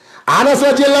 আনাস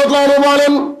রাদিয়াল্লাহু তাআলা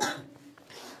বলেন,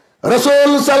 রাসূল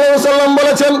সাল্লাল্লাহু আলাইহি ওয়াসাল্লাম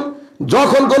বলেছেন,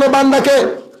 যখন কোনো বান্দাকে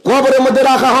কবরের মধ্যে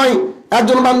রাখা হয়,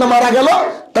 একজন বান্দা মারা গেল,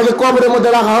 তাকে কবরের মধ্যে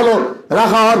রাখা হলো,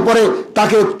 রাখা হওয়ার পরে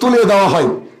তাকে তুলে দেওয়া হয়,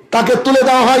 তাকে তুলে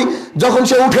দেওয়া হয়। যখন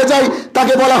সে উঠে যায়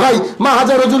তাকে বলা হয় মা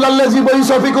হাজা রাজুলাল্লাযী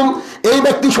বাইসা ফিকুম, এই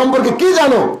ব্যক্তি সম্পর্কে কি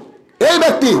জানো? এই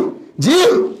ব্যক্তি, জি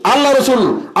আল্লাহ রসুল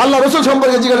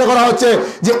সম্পর্কে জিজ্ঞাসা করা হচ্ছে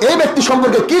যে এই ব্যক্তি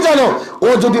সম্পর্কে কি জানো? ও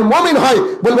যদি মুমিন হয়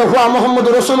বলবে হুয়া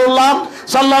মুহাম্মদুর রাসূলুল্লাহ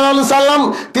সাল্লাল্লাহু আলাইহি সাল্লাম,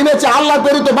 তিনি হচ্ছে আল্লাহ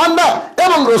প্রেরিত বান্দা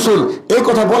এবং রসুল। এই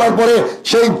কথা বলার পরে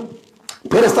সেই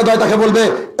ফেরেশতা তাকে বলবে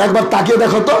একবার তাকিয়ে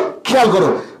দেখো তো, খেয়াল করো,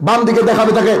 বাম দিকে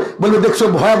দেখাবে, তাকে বলবে দেখছো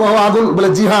ভয়াবহ আগুন? বলে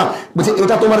জি হ্যাঁ। বলছে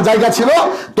এটা তোমার জায়গা ছিল,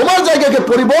 তোমার জায়গাকে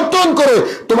পরিবর্তন করে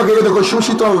তোমাকে এই দেখো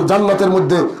সুশীতল জান্নাতের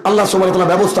মধ্যে আল্লাহ সুবহানাহু ওয়া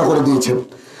তাআলা ব্যবস্থা করে দিয়েছেন।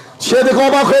 সে দেখো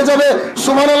অবাক হয়ে যাবে,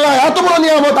 সুবহানাল্লাহ, এত বড়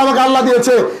নিয়ামত আমাকে আল্লাহ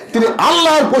দিয়েছে। তিনি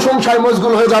আল্লাহর প্রশংসায়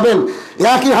মশগুল হয়ে যাবেন।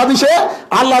 একই হাদিসে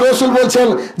আল্লাহ রসুল বলছেন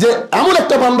যে এমন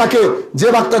একটা বান্দাকে, যে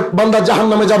বান্দা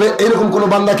জাহান্নামে যাবে, এইরকম কোন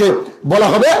বান্দাকে বলা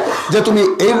হবে যে তুমি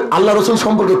এই আল্লাহ রসুল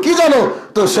সম্পর্কে কি জানো?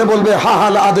 তো সে বলবে হা হা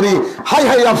লা আদরি, হাই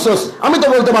হাই আফসোস, আমি তো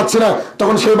বলতে পারছি না।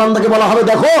 তখন সেই বান্দাকে বলা হবে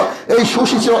দেখো এই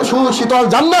সুশীতল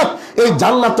জান্নাত, এই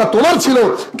জান্নাতটা তোমার ছিল,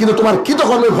 কিন্তু তোমার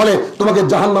কৃতকর্মের ফলে তোমাকে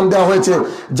জাহান্নাম দেওয়া হয়েছে।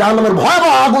 জাহান্নামের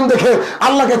ভয়াবহ আগুন দেখে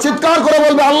আল্লাহকে চিৎকার করে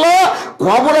বলবে আল্লাহ,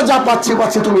 কবরে যা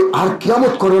পাচ্ছি তুমি আর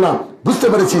কিয়ামত করো না, বুঝতে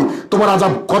পেরেছি তোমার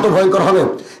আযাব কত ভয়ঙ্কর হবে।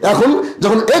 এখন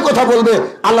যখন এই কথা বলবে,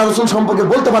 আল্লাহ রসুল সম্পর্কে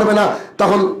বলতে পারবে না,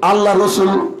 তখন আল্লাহ রসুল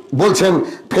বলছেন,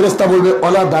 ফেরেশতা বলবে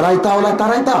ওলা দাঁড়াইতা ওলা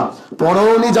তারাইতা,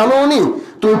 পড়োনি জানোনি,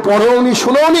 তুমি পড়োনি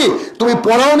শুনোনি, তুমি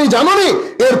পড়োনি জানোনি।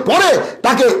 এরপরে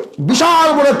তাকে বিশাল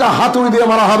বড় একটা হাতুড়ি দিয়ে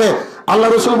মারা হবে। আল্লাহ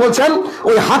রসুল বলছেন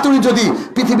ওই হাতুড়ি যদি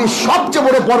পৃথিবীর সবচেয়ে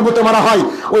বড় পর্বতে মারা হয়,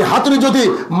 ওই হাতুড়ি যদি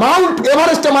মাউন্ট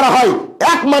এভারেস্টে মারা হয়,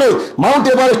 এক মারে মাউন্ট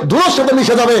এভারেস্ট দূরের সাথে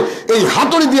মিশে যাবে। এই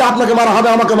হাতুড়ি দিয়ে আপনাকে মারা হবে,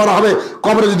 আমাকে মারা হবে।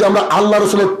 কবরে যদি আমরা আল্লাহ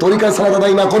রসুলের তরিকায় সালাত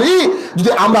আদায় না করি,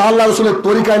 যদি আমরা আল্লাহ রসুলের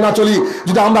তরিকায় না চলি,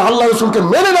 যদি আমরা আল্লাহ রসুলকে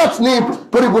মেনে না নিই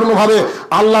পরিপূর্ণভাবে,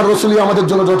 আল্লাহ রসুলই আমাদের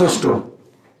জন্য যথেষ্ট।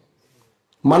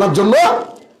 মানার জন্য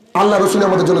আল্লাহ রসুল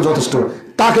আমাদের জন্য যথেষ্ট,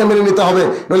 তাকে মেনে নিতে হবে,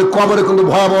 নইলে কবরে কিন্তু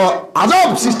ভয়াবহ আযাব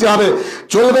সৃষ্টি হবে।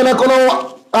 চলবে না কোনো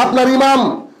আপনার ইমাম,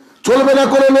 চলবে না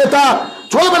কোনো নেতা,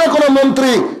 চলবে না কোনো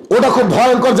মন্ত্রী, ওটা খুব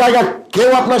ভয়ঙ্কর জায়গা। কেউ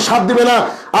আপনার সাথ দিবে না,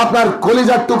 আপনার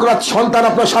কলিজার টুকরা সন্তান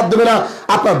আপনার সাথ দেবে না,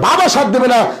 আপনার বাবা সাথ দেবে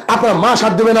না, আপনার মা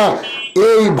সাথ দেবে না,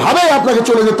 এইভাবে আপনাকে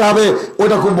চলে যেতে হবে।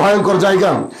 ওটা খুব ভয়ঙ্কর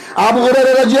জায়গা। আবু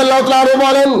হুরায়রা রাদিয়াল্লাহু তাআলা আনহু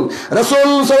বলেন, রাসূল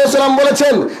সাল্লাল্লাহু আলাইহি ওয়াসাল্লাম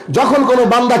বলেছেন, যখন কোনো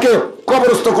বান্দাকে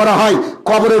কবরস্থ করা হয়,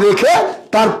 কবরে রেখে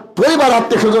তার পরিবার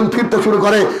আত্মীয়স্বজন ফিরতে শুরু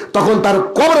করে, তখন তার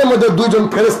কবরের মধ্যে দুইজন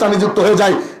ফেরেশতা নিযুক্ত হয়ে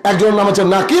যায়। একজনের নাম হচ্ছে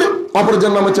নাকির,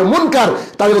 অপরজনের নাম হচ্ছে মুনকার।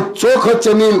 তাদের চোখ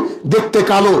হচ্ছে নীল, দেখতে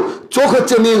কালো, চোখ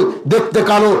হচ্ছে নীল, দেখতে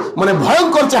কালো, মানে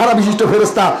ভয়ঙ্কর চেহারা বিশিষ্ট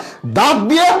ফেরেশতা। দাঁত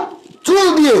দিয়ে চুল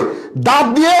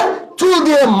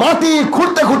দিয়ে মাটি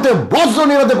খুঁড়তে খুঁড়তে বজ্র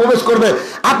নিরাতে প্রবেশ করবে।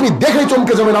 আপনি দেখেই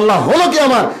চমকে যাবেন, আল্লাহ হলো কি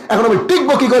আমার, এখন আমি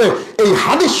টিকবো কি করে? এই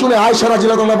হাদিস শুনে আয়েশা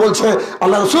রাদিয়াল্লাহু আনহা বলছে,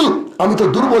 আল্লাহ রাসূল, আমি তো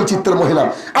দুর্বল চিত্তের মহিলা,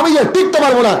 আমি টিকতে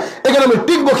পারবো না, এখানে আমি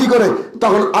টিকবো কি করে?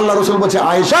 তখন আল্লাহ রাসূল বলছে,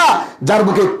 আয়েশা, যার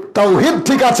বুকে তাওহীদ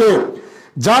ঠিক আছে,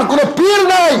 যার কোনো পীর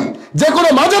নাই, যে কোনো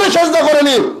মাজারে সেজদা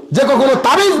করেনি, যে কোনো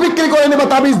তাবিজ বিক্রি করেনি বা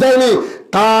তাবিজ দেয়নি,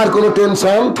 তার কোনো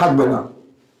টেনশন থাকবে না।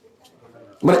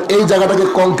 মানে এই জায়গাটাকে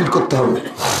কংক্রিট করতে হবে।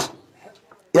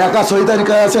 একা সহি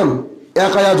তারিকায় আছেন,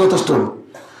 একাই যথেষ্ট।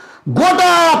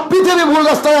 গোটা পৃথিবী ভুল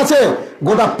রাস্তায় আছে,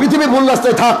 গোটা পৃথিবী ভুল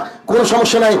রাস্তায় থাক, কোনো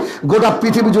সমস্যা নাই। গোটা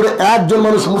পৃথিবী জুড়ে একজন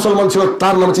মানুষ মুসলমান ছিল,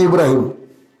 তার নাম হচ্ছে ইব্রাহিম।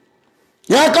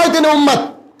 একাই তিনি উম্মত।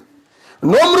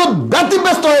 নমরুদ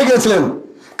ব্যতিব্যস্ত হয়ে গিয়েছিলেন,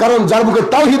 কারণ যার বুকে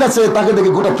তাওহীদ আছে তাকে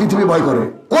দেখে গোটা পৃথিবী ভয় করবে,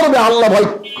 আল্লাহ ভয়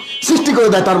সৃষ্টি করে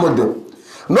দেয় তার মধ্যে।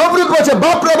 নমরুদ বলছে,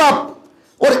 বাপ রে বাপ,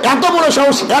 ওর এত বড়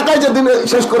সাহস, একাই যে দিনে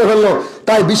শেষ করে ফেললো।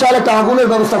 তাই বিশাল একটা আগুনের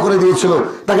ব্যবস্থা করে দিয়েছিল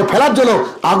তাকে ফেলার জন্য।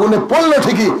 আগুনে পড়লো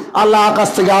ঠিকই, আল্লাহ আকাশ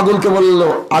থেকে আগুনকে বললো,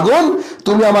 আগুন,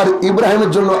 তুমি আমার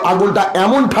ইব্রাহিমের জন্য আগুনটা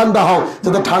এমন ঠান্ডা হও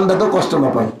যাতে ঠান্ডাতেও কষ্ট না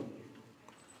পায়।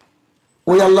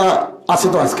 ওই আল্লাহ আছে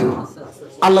তো আজকে?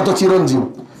 আল্লাহ তো চিরঞ্জীব,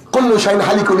 কুল্লু শাইইন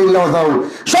হালিকুন ইল্লা ওয়াজহু,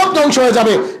 সব ধ্বংস হয়ে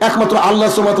যাবে একমাত্র আল্লাহ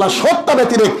সুবহানাহু ওয়া তাআলা সত্তা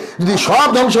ব্যতিরেক যদি সব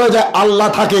ধ্বংস হয়ে যায় আল্লাহ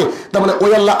থাকে, তার মানে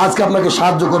ওই আল্লাহ আজকে আপনাকে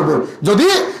সাহায্য করবে যদি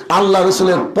আল্লাহ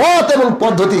রাসূলের পথ এবং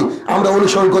পদ্ধতি আমরা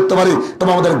অনুসরণ করতে পারি।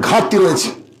 তবে আমাদের ঘাটতি রয়েছে,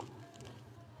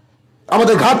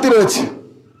 আমাদের ঘাটতি রয়েছে।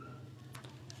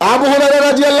 আবু হুরায়রা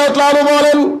রাদিয়াল্লাহু তাআলা আনহু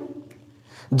বলেন,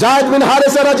 যায়েদ বিন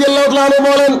হারেসা রাদিয়াল্লাহু তাআলা আনহু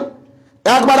বলেন,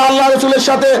 একবার আল্লাহ রাসূলের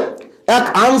সাথে এক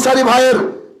আনসারী ভাইয়ের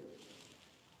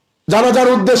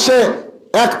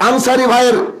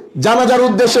জানাজার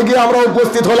উদ্দেশ্যে গিয়ে আমরা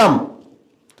উপস্থিত হলাম।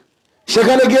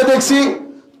 সেখানে গিয়ে দেখছি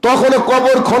তখন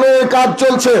কবর খননের কাজ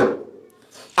চলছে।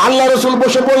 আল্লাহ রাসূল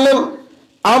বসে পড়লেন,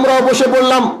 আমরাও বসে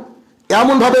পড়লাম,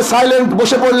 এমন ভাবে সাইলেন্ট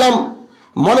বসে পড়লাম,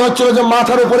 মনে হচ্ছিল যে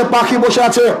মাথার উপরে পাখি বসে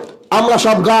আছে, আমরা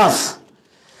সব গাছ।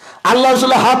 আল্লাহ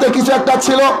রাসূলের হাতে কিছু একটা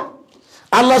ছিল।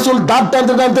 আল্লাহ রাসূল দাঁত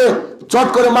টানতে টানতে চট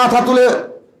করে মাথা তুলে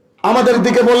আমাদের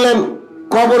দিকে বললেন,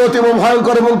 কবর অতীব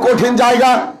ভয়ঙ্কর এবং কঠিন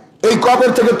জায়গা, এই কবর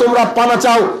থেকে তোমরা পানা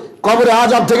চাও, কবরে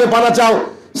আযাব থেকে পানা চাও।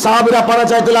 সাহাবীরা পানা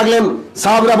চাইতে লাগলেন।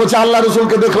 সাহাবীরা বলছে, আল্লাহ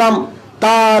রাসূলকে দেখলাম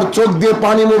তার চোখ দিয়ে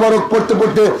পানি মোবারক পড়তে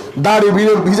পড়তে দাড়ি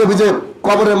ভিজে ভিজে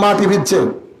কবরের মাটি ভিজছে।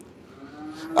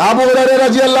 আবু হুরায়রা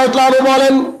রাদিয়াল্লাহু তাআলা আনহু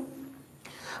বলেন,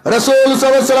 রাসূল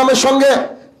সাল্লাল্লাহু আলাইহি ওয়াসাল্লামের সঙ্গে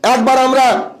একবার আমরা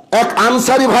এক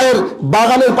আনসারী ভাইয়ের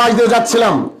বাগানের পাশ দিয়ে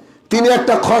যাচ্ছিলাম। তিনি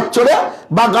একটা খচ্চরে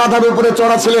বা গাধার উপরে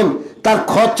চড়া ছিলেন, তার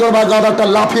খচ্চর বা গাধাটা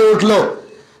লাফিয়ে উঠলো।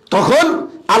 তখন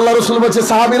আল্লাহ রাসূল বলছে,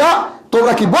 সাহাবীরা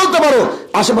তোমরা কি বলতে পারো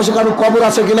আশেপাশে কারো কবর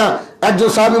আছে কিনা? একজন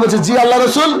সাহাবী বলছে, জি আল্লাহ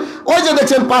রাসূল, ওই যে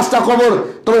দেখছেন 5টা কবর,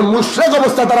 তবে মুশরিক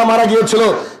অবস্থায় তারা মারা গিয়েছিল।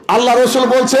 আল্লাহ রাসূল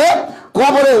বলছে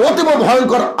কবরে অতীব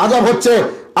ভয়ঙ্কর আযাব হচ্ছে।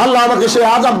 আল্লাহ আমাকে সেই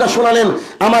আযাবটা শোনালেন,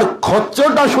 আমার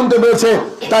খচ্চরটা শুনতে পেয়েছে,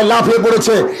 তাই লাফিয়ে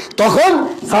পড়েছে। তখন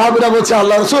সাহাবীরা বলছে,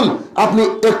 আল্লাহ রাসূল আপনি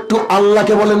একটু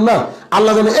আল্লাহকে বলেন না,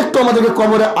 আল্লাহ যেন একটু আমাদেরকে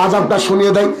কবরে আযাবটা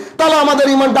শুনিয়ে দেয়, তাহলে আমাদের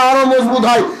ঈমানটা আরো মজবুত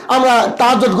হয়, আমরা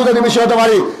তাহাজ্জুদ গুজারি বেশি হতে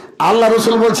পারি। আল্লাহ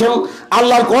রাসূল বলছেন,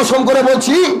 আল্লাহর কসম করে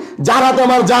বলছি যার হাতে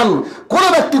আমার জান, কোন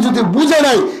ব্যক্তি যদি বুঝে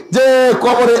নাই যে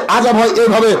কবরে আযাব হয়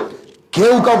এইভাবে,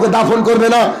 কেউ কাউকে দাফন করবে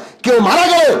না, কেউ মারা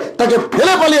গেলে তাকে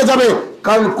ফেলে পালিয়ে যাবে,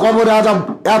 কারণ কবরে আযাব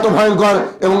এত ভয়ঙ্কর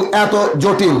এবং এত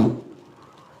জটিল।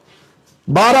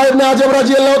 বারা ইবনে আযব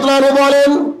রাদিয়াল্লাহু তাআলা আনহু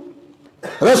বলেন,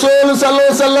 রাসূল সাল্লাল্লাহু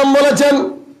আলাইহি সাল্লাম বলেছেন,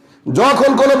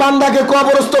 যখন কোনো বান্দাকে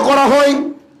কবরস্থ করা হয়,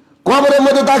 কবরের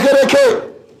মধ্যে তাকে রেখে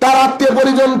তার আত্মীয়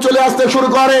পরিজন চলে আসতে শুরু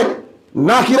করে,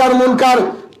 নাকির আর মুনকার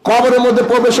কবরের মধ্যে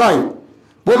প্রবেশ হয়।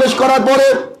 প্রবেশ করার পরে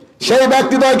সেই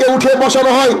ব্যক্তিদ্বয়কে উঠে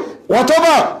বসানো হয়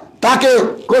অথবা তাকে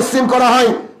কোশ্চিন করা হয়।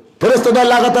 ফেরেশতারা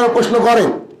লাগাতার প্রশ্ন করে।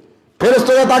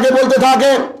 ফেরেশতারা তাকে বলতে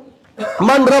থাকে,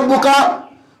 মান রব্বুকা,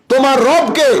 তোমার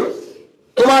রবকে,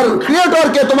 তোমার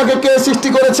ক্রিয়েটরকে, তোমাকে কে সৃষ্টি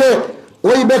করেছে?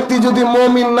 ওই ব্যক্তি যদি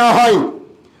মুমিন না হয়,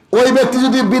 ওই ব্যক্তি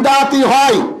যদি বিদআতি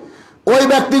হয়, ওই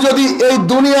ব্যক্তি যদি এই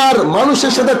দুনিয়ার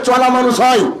মানুষের সাথে চলা মানুষ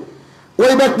হয়,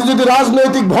 ওই ব্যক্তি যদি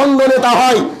রাজনৈতিক ভণ্ড নেতা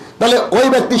হয়, তাহলে ওই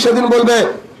ব্যক্তি সেদিন বলবে,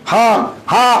 হা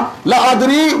হা লা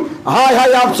আদরি, হায়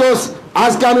হায় আফসোস,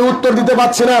 আজকে আমি উত্তর দিতে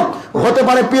পারছি না। হতে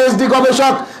পারে পিএইচডি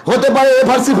গবেষক, হতে পারে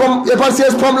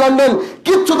এফআরসিএস ফ্রম লন্ডন,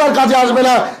 কিচ্ছু তার কাজে আসবে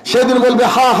না। সেদিন বলবে,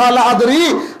 হা হা লা আদরি,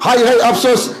 হায় হায়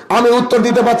আফসোস, আমি উত্তর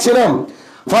দিতে পারছি না।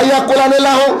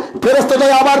 ফায়াকুলানিল্লাহু, ফেরেশতারা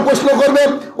আবার প্রশ্ন করবে,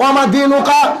 ও আমার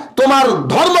দীনুকা, তোমার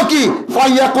ধর্ম কি?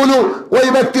 ফায়াকুলু, ওই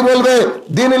ব্যক্তি বলবে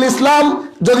দ্বীনুল ইসলাম।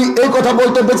 যদি এই কথা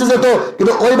বলতে বেঁচে যেত,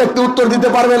 কিন্তু ওই ব্যক্তি উত্তর দিতে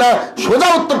পারবে না, সোজা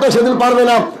উত্তরটা সেদিন পারবে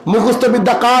না, মুখস্থ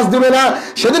বিদ্যা কাজ দিবে না।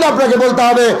 সেদিন আপনাকে বলতে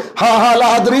হবে, হা হা লা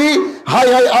আদরি,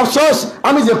 হায় হায় আফসোস,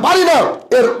 আমি যে পারি না,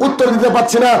 এর উত্তর দিতে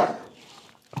পারছি না।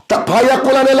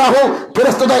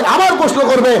 আবার প্রশ্ন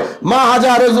করবে, মা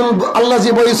হাজা রাজুল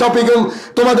আল্লাযী বাইসাফিকুম,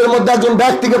 তোমাদের মধ্যে একজন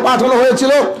ব্যক্তিকে পাঠানো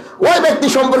হয়েছিল, ওই ব্যক্তি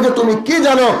সম্পর্কে তুমি কি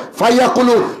জানো?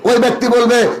 ফায়াকুলু, ওই ব্যক্তি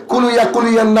বলবে, কুলু ইয়াকুলু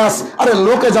ইয়ান্নাস, আরে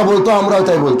লোকে যা বলতো আমরাও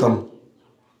তাই বলতাম,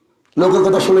 লোকের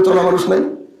কথা শুনে চলা মানুষ নাই,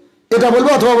 এটা বলবে।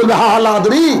 অথবা বলবে, হা হা লা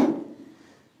আদরি,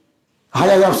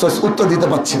 হায় হায় আফসোস, উত্তর দিতে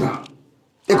পারছি না,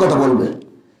 এ কথা বলবে।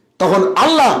 তখন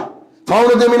আল্লাহ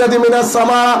ফাউরুদে মিনাদি মিনাস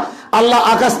সামা, আল্লাহ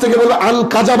আকাশ থেকে বলবে, আন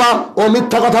কাযাবা, ও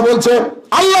মিথ্যা কথা বলছে।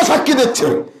 আল্লাহ সাক্ষী দিচ্ছে,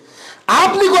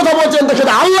 আপনি কথা বলছেন তো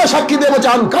সেটা আল্লাহ সাক্ষী দিয়ে বলছে,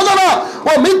 আন কাযাবা,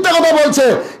 ও মিথ্যা কথা বলছে।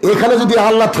 এখানে যদি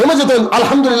আল্লাহ থেমে যেতেন,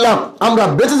 আলহামদুলিল্লাহ আমরা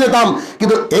বেঁচে যেতাম।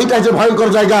 কিন্তু এইটাই যে ভয়ঙ্কর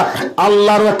জায়গা,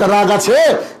 আল্লাহরও একটা রাগ আছে।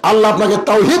 আল্লাহ আপনাকে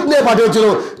তাওহীদ নিয়ে পাঠিয়েছিল,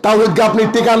 তাওহীদকে আপনি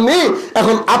টিকাননি,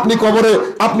 এখন আপনি কবরে,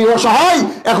 আপনি অসহায়।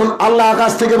 এখন আল্লাহ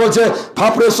আকাশ থেকে বলছে,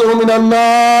 ফাফরিসু মিনান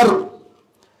নার,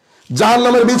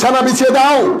 জাহান্নামের বিছানা বিছিয়ে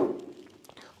দাও,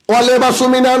 ওয়ালেবাসু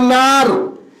মিনান নার,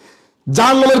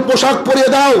 জাহান্নামের পোশাক পরিয়ে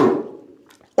দাও,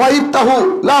 ওয়াইফতাহু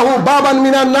লাহু বাবান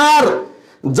মিনান নার,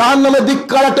 জাহান্নামের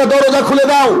দিককার একটা দরজা খুলে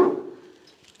দাও।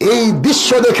 এই দৃশ্য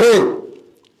দেখে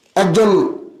একজন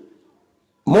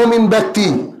মুমিন ব্যক্তি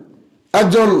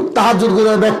একজন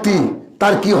তাহাজ্জুদগুজার ব্যক্তি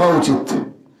তার কি হওয়া উচিত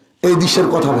এই দৃশ্যের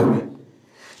কথা ভেবে।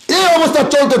 এই অবস্থা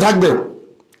চলতে থাকবে,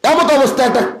 এমন অবস্থা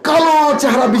একটা কালো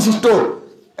চেহারা বিশিষ্ট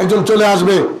একজন চলে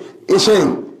আসবে, এসে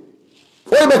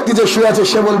ওই ব্যক্তি যে শুয়ে আছে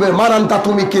সে বলবে, মারান্তা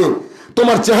তুমি কে?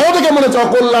 তোমার চেহারা দেখে মনে হচ্ছে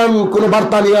অকল্যাণ কোন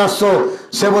বার্তা নিয়ে আসছো।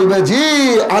 সে বলবে, জি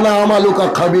আনা আমালুকা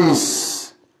খাবিস,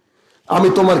 আমি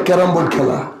তোমার ক্যারাম বোর্ড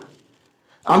খেলা,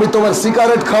 আমি তোমার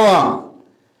সিগারেট খাওয়া,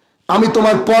 আমি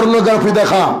তোমার পর্নোগ্রাফি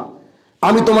দেখা,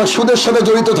 আমি তোমার সুদের সাথে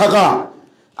জড়িত থাকা,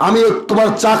 আমি তোমার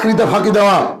চাকরিতে ফাঁকি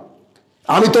দেওয়া,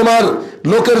 আমি তোমার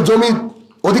লোকের জমি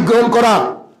অধিগ্রহণ করা,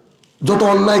 যত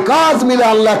অন্যায় কাজ মিলে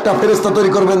আল্লাহ একটা ফেরেশতা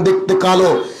তৈরি করবেন দেখতে কালো।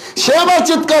 সে আবার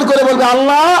চিৎকার করে বলবে,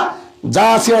 আল্লাহ যা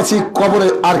আছি আছি কবরে,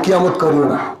 আর কিয়ামত করিও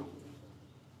না।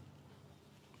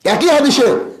 একই হাদিসে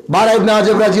বারা ইবনে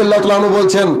আজিব রাদিয়াল্লাহু তাআলা আনহু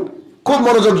বলছেন, খুব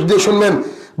মনোযোগ দিয়ে শুনবেন,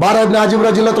 বারা ইবনে আজিব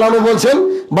রাদিয়াল্লাহু তাআলা আনহু বলছেন,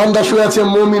 বান্দা শুয়ে আছে,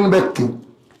 মুমিন ব্যক্তি,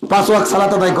 5 ওয়াক্ত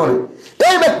সালাত আদায় করে,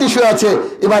 এই ব্যক্তি শুয়ে আছে।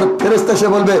 এবার ফেরেশতা এসে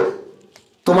বলবে,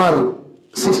 তোমার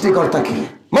সৃষ্টিকর্তা কি?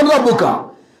 মান রাব্বুকা?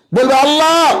 বলবে,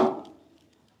 আল্লাহ।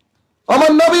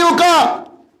 আমার নবীউকা?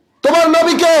 তোমার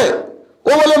নবীকে?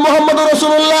 ও বলে, মুহাম্মদুর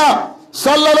রাসূলুল্লাহ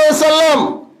সাল্লাল্লাহু আলাইহি সাল্লাম।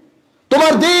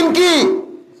 তোমার দ্বীন কি?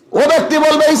 ও ব্যক্তি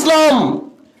বলবে, ইসলাম।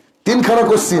 তিনখানা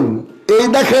কোশ্চেন। এই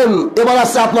দেখেন, এবার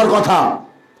আসছে আপনার কথা।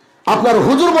 আপনার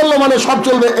হুজুর বললো মানে সব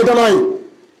চলবে এটা নয়,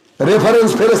 রেফারেন্স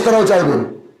ফেরেশতারাও চাইবে।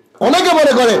 অনেকে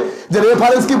মনে করে যে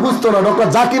রেফারেন্স কি বুঝতো না, ডক্টর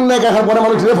জাকির নায়ক এখানে পরে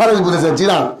মানুষ রেফারেন্স বুঝেছে। জি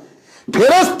না,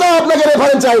 ফেরেশতা আপনাকে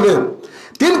রেফারেন্স চাইবে।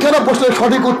 তিনখানা প্রশ্নের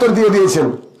সঠিক উত্তর দিয়ে দিয়েছেন,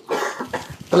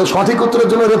 তাহলে সঠিক উত্তরের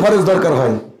জন্য রেফারেন্স দরকার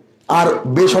হয়, আর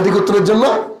বেসঠিক উত্তরের জন্য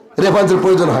রেফারেন্সের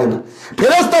প্রয়োজন হয় না।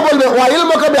 ফেরেশতা বলবে, ওয়া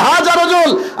ইলমুকা বিহাযা রাজুল,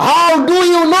 how do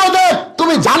you know that?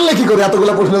 তুমি জানলে কি করে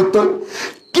এতগুলো প্রশ্নের উত্তর?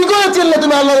 কি করে চিনলে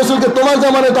তুমি আল্লাহ রাসূলকে? তোমার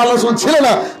জামানে তো আল্লাহ রাসূল ছিল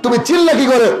না, তুমি চিনলে কি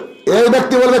করে? এই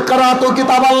ব্যক্তি বলবে, কারাতু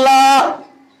কিতাব আল্লাহ,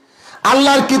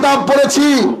 আল্লাহর কিতাব পড়েছি।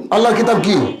 আল্লাহর কিতাব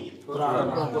কি?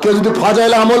 কেউ যদি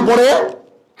ফাজাইল আমল পড়ে,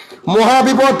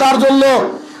 মহাবিপদ তার জন্য।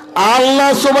 আল্লাহ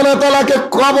সুবহানাহু ওয়া তাআলাকে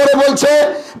কবরে বলছে,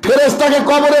 ফেরেশতাকে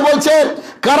কবরে বলছে,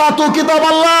 কারাতু কিতাব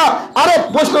আল্লাহ। আরে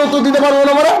প্রশ্ন উত্তর দিতে পারবো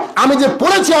না মানে? আমি যে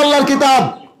পড়েছি আল্লাহর কিতাব,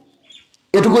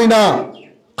 এটুকুই না,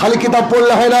 খালি কিতাব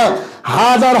পড়লে হয় না।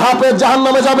 হাজার হাফেজ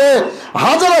জাহান্নামে যাবে,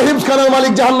 হাজারো হিফজখানার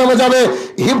মালিক জাহান্নামে যাবে।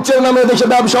 হিফজের নামে এদেশে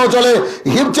ব্যবসাও চলে,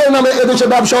 হিফজের নামে এদেশে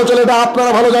ব্যবসাও চলে, এটা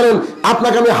আপনারা ভালো জানেন।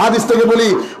 আপনাকে আমি হাদিস থেকে বলি,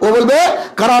 ও বলবে,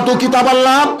 কারাতু কিতাব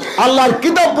আল্লাহ, আল্লাহর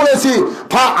কিতাব পড়েছি,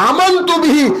 ফা আমানতু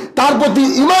বিহি, তার প্রতি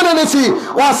ঈমান এনেছি,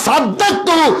 ওয়া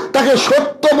সাদ্দাকতু, তাকে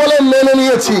সত্য বলে মেনে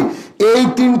নিয়েছি। এই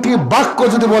তিনটি বাক্য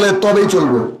যদি বলে তবেই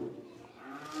চলবে।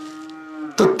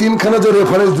 তো তিনখানা যে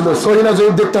রেফারেন্স দিল, সহিহ না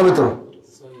জয়ীফ দেখতে হবে তো।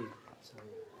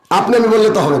 আপনি আমি বললে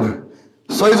তো হবে না,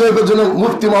 সহিহ জয়ীফের জন্য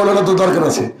মুফতি মাওলানা তো দরকার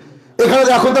আছে। এখানে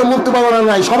এখন তার মুফতি মাওলানা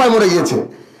নাই, সবাই মরে গিয়েছে।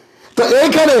 তো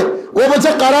এইখানে ও বলছে,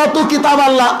 কারাতু কিতাব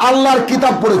আল্লাহ, আল্লাহর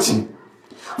কিতাব পড়েছি,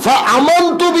 ফা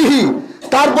আমানতু বিহি,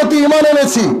 তার প্রতি ঈমান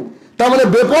এনেছি। তার মানে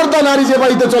বেপরদা নারী যে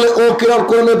বাড়িতে চলে, ও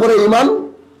কোরআনের পরে ঈমান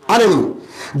আনেনি।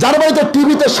 যার বাড়িতে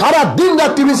টিভিতে সারা দিন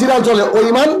রাত টিভি সিরিয়াল চলে, ও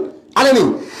ঈমান আনেনি।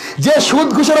 যে সুদ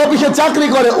ঘুষের অফিসে চাকরি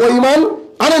করে, ও ঈমান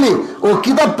আনেনি। ও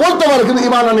কিতাব পড়তে পারে কিন্তু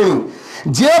ঈমান আনেনি।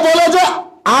 যে বলে যে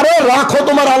আরে রাখো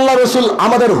তোমার আল্লাহ রসুল,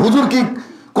 আমাদের হুজুর কি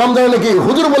কম জানে নাকি,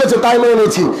 হুজুর বলেছে তাই মেনে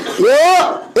নিয়েছি,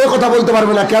 এ কথা বলতে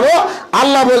পারবে না। কেন?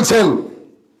 আল্লাহ বলছেন,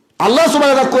 আল্লাহ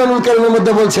সুবহানাহু ওয়া তাআলা কোরআনুল কারীমের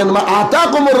মধ্যে বলছেন, মা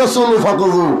আতাকুমুর রাসূলু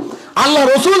ফাকুযু, আল্লাহ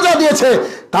রসুল যা দিয়েছে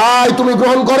তাই তুমি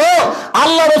গ্রহণ করো।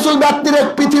 আল্লাহ রসুল ব্যক্তির এক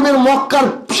পৃথিবীর মক্কার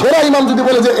সেরা ইমাম যদি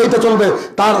বলে যে এইটা চলবে,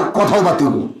 তার কথাও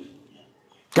বাতিল।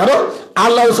 কেন?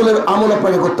 আল্লাহ রসুলের আমল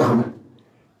আপনাকে করতে হবে।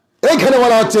 এইখানে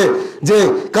বলা হচ্ছে যে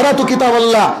কারাতু কিতাব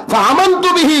আল্লাহ ফা আমানতু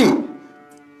বিহি,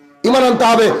 ঈমান আনতে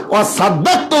হবে, ওয়া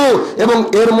সাদ্দাকতু, এবং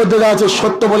এর মধ্যে যা আছে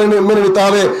সত্য বলে মেনে নিতে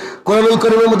হবে। কোরআনুল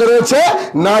কারীমের মধ্যে রয়েছে,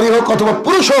 নারী হোক অথবা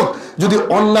পুরুষ হোক, যদি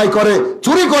অন্যায় করে,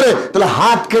 চুরি করে, তাহলে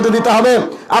হাত কেটে দিতে হবে।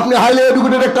 আপনি হাইলি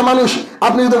এডুকেটেড একটা মানুষ,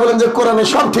 আপনি যদি বলেন যে কোরআনে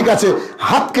সব ঠিক আছে,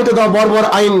 হাত কেটে দেওয়া বর্বর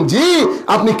আইন। জি,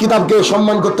 আপনি কিতাবকে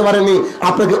সম্মান করতে পারেননি,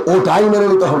 আপনাকে ওটাই মেনে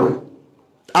নিতে হবে।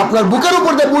 আপনার বুকের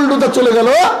উপর যে বুলডোজার চলে গেল,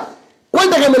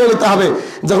 ওইটাকে মেনে নিতে হবে।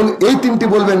 যখন এই তিনটি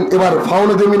বলবেন, এবার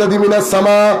ফাউনাদি মিনাদি মিনাস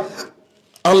সামা,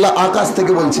 আল্লাহ আকাশ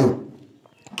থেকে বলছে।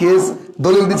 কেস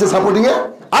দলিল দিচ্ছে সাপোর্টিং এ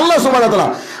আল্লাহ সুবহানাহু ওয়া তাআলা।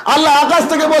 আল্লাহ আকাশ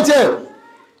থেকে বলছে,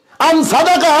 আন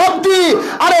সাদাকা আবদি,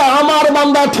 আরে আমার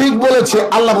বান্দা ঠিক বলেছে।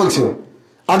 আল্লাহ বলছে,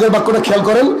 আগের বাক্যটা খেয়াল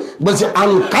করেন, বলছে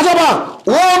আন কাযাবা,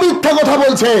 ও মিথ্যা কথা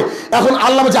বলছে। এখন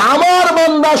আল্লাহ বলছে আমার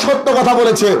বান্দা সত্য কথা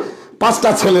বলেছে। 5টা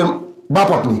ছেলের বাপ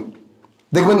আপনি,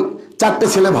 দেখবেন 4টে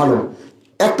ছেলে ভালো,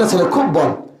 একটা ছেলে খুব বল।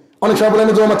 অনেক সময় বলেন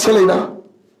যে আমার ছেলেই না,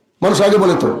 মানুষ আগে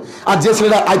বলে তো। আর যে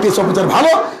ছেলেটা আইপিএস অফিসার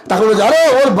ভালো, তাকে বলে আরে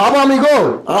ওর বাবা আমি গো,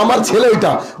 আমার ছেলে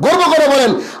এটা, গর্ব করে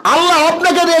বলেন। আল্লাহ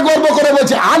আপনাকে দিয়ে গর্ব করে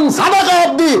বলছে আন সাদাকা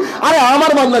আব্দি, আরে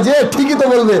আমার বান্দা যে ঠিকই তো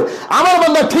বলবে, আমার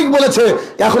বান্দা ঠিক বলেছে।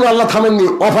 এখনো আল্লাহ থামেননি,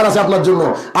 অফার আছে আপনার জন্য।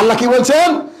 আল্লাহ কি বলছেন?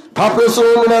 ফাফরিসু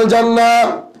মিনাল জান্নাহ,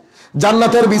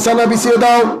 জান্নাতের বিছানা বিছিয়ে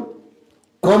দাও।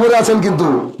 কবরে আছেন কিন্তু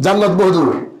জান্নাত বহুদূর।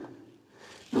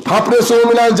 ফাফরিসু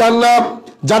মিনাল জান্নাহ,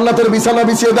 জান্নাতের বিছানা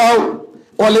বিছিয়ে দাও।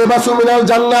 ওয়ালিবাসু মিনাল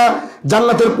জান্নাহ,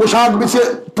 জান্নাতের পোশাক বিছিয়ে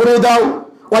পরে দাও।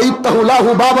 ওয়াইফতাহু লাহু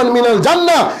বাবান মিনাল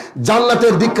জান্নাহ,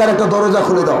 জান্নাতের দিককার একটা দরজা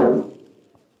খুলে দাও।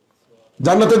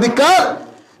 জান্নাতের দিককার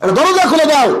একটা দরজা খুলে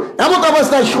দাও। এমন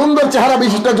অবস্থায় সুন্দর চেহারা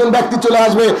বিশিষ্ট একজন ব্যক্তি চলে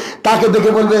আসবে, তাকে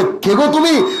দেখে বলবে কে গো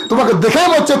তুমি? তোমাকে দেখে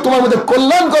হচ্ছে তোমার মধ্যে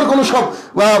কল্যাণকর কোন সব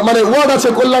মানে ওয়ার্ড আছে,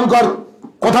 কল্যাণকর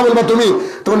কথা বলবা তুমি।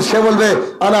 তখন সে বলবে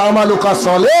আনা আমালুকা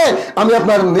সালেহ, আমি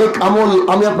আপনার নেক আমল,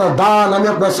 আমি আপনার দান, আমি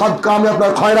আপনার সাদকা, আমি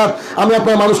আপনার খয়রাত, আমি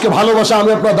আপনার মানুষকে ভালোবাসা,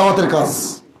 আমি আপনার দাওয়াতের কাজ।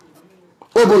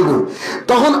 ও বলবে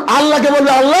তখন আল্লাহকে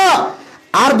বলবে আল্লাহ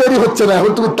আর দেরি হচ্ছে না,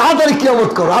 এখন তুমি তাড়াতাড়ি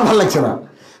কিয়ামত করো, আর ভালো লাগছে না,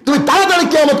 তুমি তাড়াতাড়ি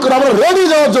কিয়ামত করো, আমরা রেডি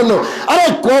যাওয়ার জন্য। আরে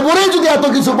কবরে যদি এত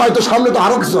কিছু পাই তো সামনে তো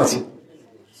আরো কিছু আছে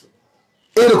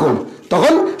এরকম।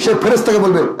 তখন সে ফেরেশতাকে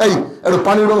বলবে এই একটু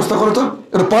পানির ব্যবস্থা করো তো,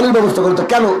 একটু পানির ব্যবস্থা করো তো।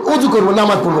 কেন? উজু করবো,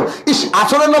 নামাজ পড়বো। ইস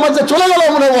আসরের নামাজ যে চলে গেল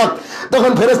মনে হয়।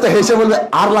 তখন ফেরেশতা হেসে বলবে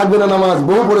আর লাগবে না নামাজ,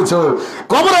 বহু পড়েছো,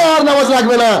 কবরে আর নামাজ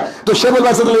লাগবে না। তো সে বলবে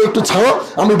আচ্ছা তাহলে একটু ছাড়ো,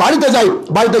 আমি বাড়িতে যাই,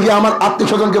 বাড়িতে গিয়ে আমার আত্মীয়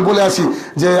স্বজনকে বলে আসি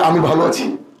যে আমি ভালো আছি,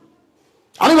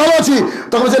 আমি ভালো আছি।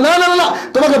 তখন বলছে না না না,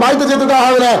 তোমাকে বাড়িতে যেতে দেওয়া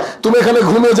হবে না, তুমি এখানে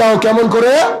ঘুমিয়ে যাও। কেমন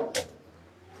করে?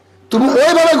 তুমি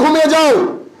ওইভাবে ঘুমিয়ে যাও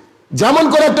যেমন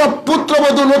করে একটা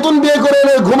পুত্রবধূ নতুন বিয়ে করে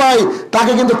এনে ঘুমায়,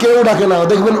 তাকে কিন্তু কেউ ডাকে না।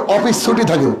 দেখবেন অফিস ছুটি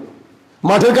থাকে,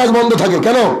 মাঠের কাজ বন্ধ থাকে।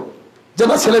 কেন? যে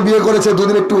না ছেলে বিয়ে করেছে,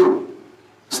 দুদিন একটু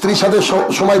স্ত্রীর সাথে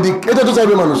সময় দিক, এটা তো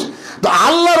চাইবে মানুষ। তো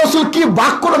আল্লাহ রসুল কি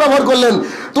বাক্যটা ব্যবহার করলেন,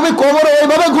 তুমি কবরে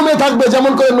ওইভাবে ঘুমিয়ে থাকবে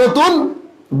যেমন করে নতুন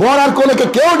বর আর কনেকে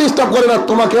কেউ ডিস্টার্ব করে না,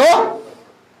 তোমাকেও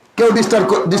কেউ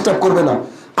ডিস্টার্ব করবে না।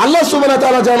 আল্লাহ সুবহানাহু ওয়া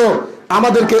তাআলা জানো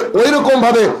আমাদেরকে ওই রকম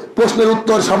ভাবে প্রশ্নের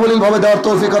উত্তর সাবলীল ভাবে দেওয়ার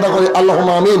তৌফিক আতা করে।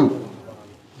 আল্লাহুম্মা আমিন।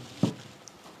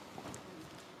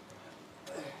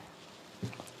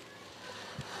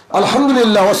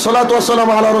 আলহামদুলিল্লাহ ওয়াসসালাতু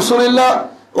ওয়াসসালামু আলা রাসূলিল্লাহ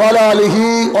ওয়া আলা আলিহি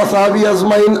ওয়া সাহবিহি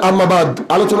আজমাইন, আম্মা বাদ।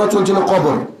 আলোচনা চলছিল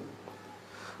কবর।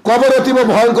 কবর অতীব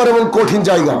ভয়ঙ্কর এবং কঠিন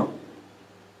জায়গা,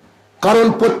 কারণ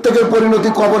প্রত্যেকের পরিণতি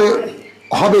কবরে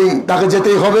হবেই, তাকে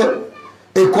যেতেই হবে।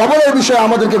 এই কবরের বিষয়ে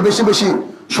আমাদেরকে বেশি বেশি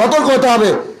সতর্ক হতে হবে।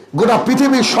 গোটা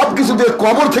পৃথিবীর সবকিছু দিয়ে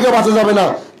কবর থেকে বাঁচা যাবে না,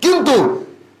 কিন্তু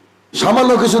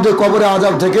সামান্য কিছু দিয়ে কবরে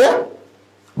আযাব থেকে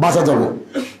বাঁচা যাবে।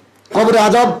 কবরে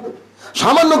আযাব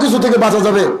সামান্য কিছু থেকে বাঁচা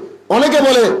যাবে। অনেকে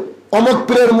বলে অমুক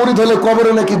পীরের মুরিদ হলে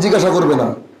কবরে নাকি জিজ্ঞাসা করবে না,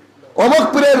 অমুক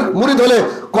পীরের মুরিদ হলে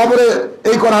কবরে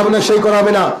এই করা হবে না, সেই করা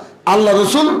হবে না। আল্লাহ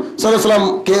রসুল সাল্লাল্লাহু আলাইহি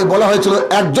ওয়াসাল্লামকে বলা হয়েছিল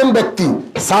একজন ব্যক্তি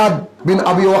সাদ বিন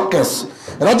আবি ওয়াক্কাস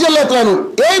রাদিয়াল্লাহু তাআলা আনহু,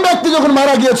 এই ব্যক্তি যখন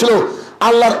মারা গিয়েছিল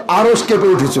আল্লাহর আরশ কেঁপে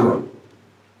উঠেছিল।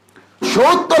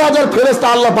 ৭০,০০০ ফেরেশতা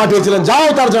আল্লাহ পাঠিয়েছিলেন, যাও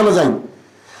তার জানাজায়।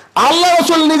 আল্লাহ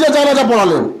রসুল নিজে জানাজা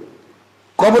পড়ালেন,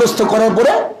 কবরস্থ করার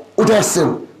পরে উঠে আসছেন,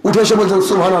 উঠে এসে বলছেন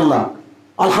সুবহানাল্লাহ,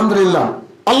 আলহামদুলিল্লাহ,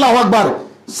 আল্লাহু আকবার।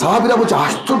 সাহাবীরা বলছে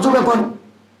আশ্চর্য ব্যাপার,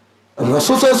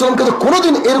 রাসূল সাল্লাল্লাহু আলাইহি ওয়াসাল্লামকে তো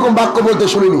কোনোদিন এরকম বাক্য বলতে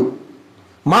শুনিনি।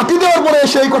 মাটি দেওয়ার পরে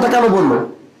এসে এই কথা কেন বললো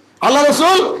আল্লাহ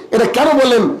রসুল? এটা কেন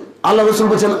বললেন? আল্লাহ রসুল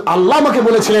বলছেন আল্লাহ আমাকে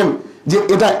বলেছিলেন যে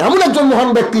এটা এমন একজন মহান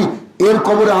ব্যক্তি, এর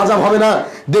কবরে আযাব হবে না।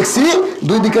 দেখছি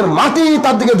দুই দিকের মাটি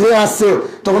তার দিকে ধেয়ে আসছে,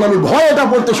 তখন আমি ভয় এটা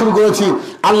পড়তে শুরু করেছি।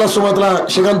 আল্লাহ সুবহানাহু ওয়া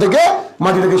তাআলা সেখান থেকে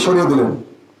মাটিটাকে সরিয়ে দিলেন।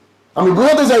 আমি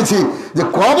বোঝাতে চাইছি যে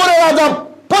কবরের আযাব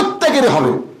প্রত্যেকেরই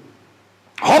হবে,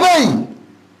 হবেই।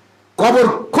 কবর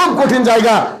খুব কঠিন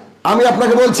জায়গা। আমি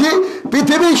আপনাকে বলছি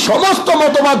পৃথিবীর সমস্ত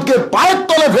মতবাদকে পায়ের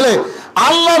তলে ফেলে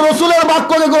আল্লাহ রসুলের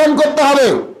বাক্যকে গ্রহণ করতে হবে,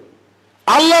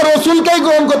 আল্লাহ রসুলকেই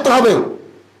গ্রহণ করতে হবে।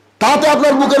 তাতে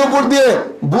আপনার বুকের উপর দিয়ে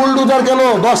বুলডোজার কেন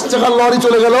 10 চাকার লরি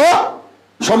চলে গেল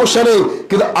সমস্যা নেই,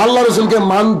 কিন্তু আল্লাহ রসুলকে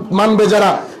মানবে যারা,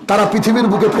 তারা পৃথিবীর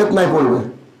বুকে ফিতনায় পড়বে।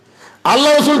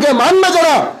 আল্লাহ রসুলকে মানবে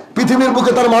যারা, পৃথিবীর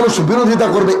বুকে তার মানুষ বিরোধিতা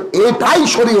করবে। এটাই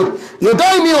শরীয়ত,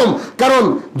 এটাই নিয়ম। কারণ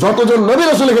যতজন নবী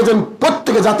রাসূল লিখেছেন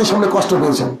প্রত্যেকে জাতির সামনে কষ্ট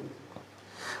পেয়েছেন।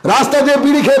 রাস্তা দিয়ে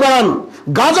বিড়ি খেয়ে বেড়ান,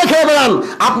 গাঁজা খেয়ে বেড়ান,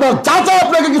 আপনার চাচা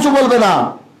আপনাকে কিছু বলবে না,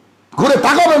 ঘুরে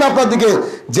তাকাবেন আপনার দিকে।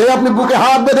 যে আপনি বুকে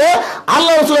হাত বেঁধে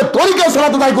আল্লাহ রসুলের তরিকায়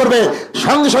সালাত আদায় করবে,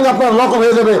 সঙ্গে সঙ্গে আপনার লক্ষ্য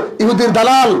হয়ে যাবে ইহুদির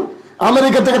দালাল,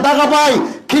 আমেরিকা থেকে টাকা পায়,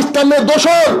 খ্রিস্টানদের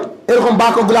দোসর, এরকম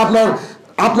বাক্যগুলো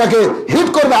আপনাকে হিট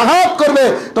করবে, আঘাত করবে।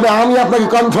 তবে আমি আপনাকে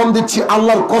কনফার্ম দিচ্ছি,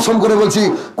 আল্লাহর কসম করে বলছি,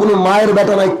 কোনো মায়ের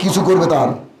বেটা নাই কিছু করবে তার।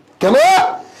 কেন?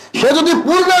 সে যদি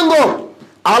পূর্ণাঙ্গ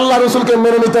আল্লাহ রসুলকে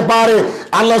মেনে নিতে পারে,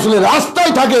 আল্লাহ রসুলের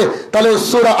রাস্তায় থাকে, তাহলে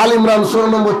সূরা আল ইমরান সূরা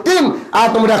নম্বর 3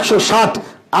 আয়াত নম্বর 160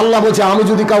 আল্লাহ বলছে আমি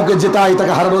যদি কাউকে জেতাই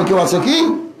তাকে হারানোর কেউ আছে কি?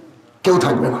 কেউ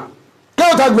থাকবে না,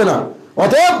 কেউ থাকবে না।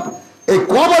 অতএব এই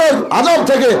কবরের আযাব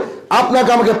থেকে আপনাকে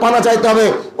আমাকে পানা চাইতে হবে।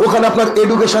 ওখানে আপনার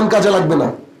এডুকেশন কাজে লাগবে না,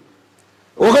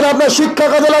 ওখানে আপনার শিক্ষা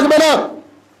কাজে লাগবে না,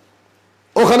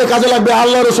 ওখানে কাজে লাগবে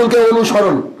আল্লাহ রসুলকে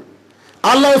অনুসরণ,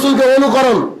 আল্লাহ রসুলকে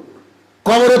অনুকরণ।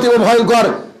 কবর অতি ভয়ঙ্কর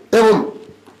এবং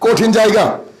কঠিন জায়গা।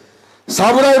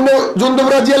 সাবরা ইবনে জুনদুব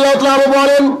রাদিয়াল্লাহু তাআলা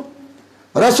বলেন,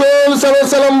 রাসূল সাল্লাল্লাহু আলাইহি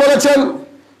ওয়াসাল্লাম বলেছেন,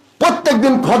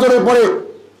 প্রত্যেকদিন ফজরের পরে,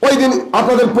 ওই দিন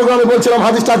আপনাদের প্রোগ্রামে বলছিলাম,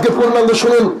 হাদিসটা আজকে পূর্ণাঙ্গ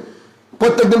শুনুন।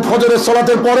 প্রত্যেকদিন ফজরের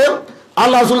সালাতের পরে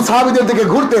আল্লাহ রাসূল সাহাবীদের দিকে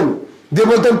ঘুরতেন, দিয়ে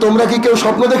বলতেন, তোমরা কি কেউ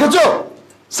স্বপ্ন দেখেছো?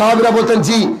 সাহাবীরা বলতেন,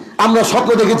 জি আমরা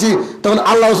স্বপ্ন দেখেছি। তখন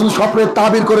আল্লাহ রাসূল স্বপ্নের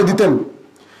তাবির করে দিতেন।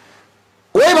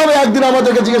 ওইভাবে একদিন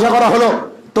আমাদেরকে জিজ্ঞাসা করা হলো,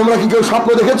 তোমরা কি কেউ স্বপ্ন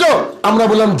দেখেছো? আমরা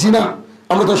বললাম, জি না,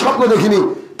 আমরা তো স্বপ্ন দেখিনি।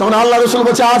 তখন আল্লাহ রাসূল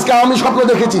বলছে, আজকে আমি স্বপ্ন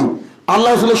দেখেছি। আল্লাহ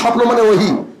রাসূলের স্বপ্ন মানে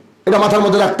ওহী, এটা মাথার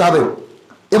মধ্যে রাখতে হবে।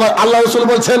 এবার আল্লাহ রাসূল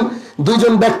বলছেন,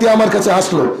 দুইজন ব্যক্তি আমার কাছে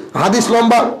আসলো। হাদিস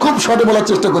লম্বা, খুব শর্টে বলার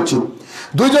চেষ্টা করছি।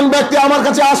 দুইজন ব্যক্তি আমার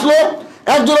কাছে আসলো,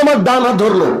 একজন আমার ডান হাত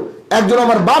ধরলো, একজন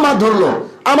আমার বাম হাত ধরলো,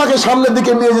 আমাকে সামনের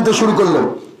দিকে নিয়ে যেতে শুরু করলো।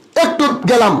 একটু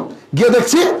গেলাম, গিয়ে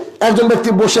দেখছি একজন ব্যক্তি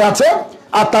বসে আছে,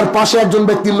 আর তার পাশে একজন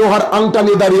ব্যক্তি লোহার আংটা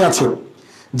নিয়ে দাঁড়িয়ে আছে।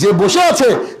 যে বসে আছে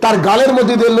তার গালের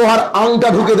মধ্যে দিয়ে লোহার আংটা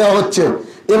ঢুকে দেওয়া হচ্ছে,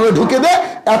 এভাবে ঢুকে দে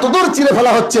এত দূর চিরে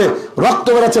ফেলা হচ্ছে, রক্ত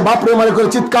বেরোচ্ছে, বাপরে মারে করে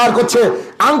চিৎকার করছে।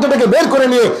 আংটাটাকে বের করে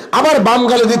নিয়ে আবার বাম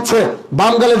গালে দিচ্ছে,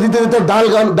 বাম গালে দিতে দিতে ডাল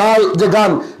যে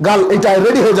গাল এটা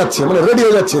রেডি হয়ে যাচ্ছে, মানে রেডি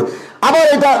হয়ে যাচ্ছে। আবার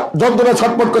এটা যন্ত্রণা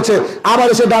ছটপট করছে, আবার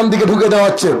এসে ডান দিকে ঢুকে দেওয়া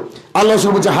হচ্ছে। আল্লাহ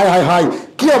রাসূল বলছে, হায় হায় হায়,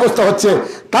 কি অবস্থা হচ্ছে।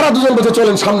 তারা দুজন বলছে,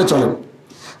 চলেন সামনে চলেন।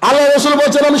 আল্লাহ রাসূল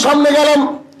বলছেন, আমি সামনে গেলাম।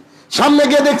 সামনে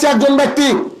গিয়ে দেখছি একজন ব্যক্তি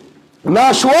না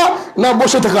শোয়া না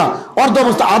বসে থাকা, অর্ধ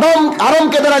অবস্থা, আরাম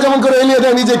কেদারা যেমন করে এলিয়ে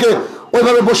দেয় নিজেকে,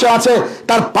 ওইভাবে বসে আছে।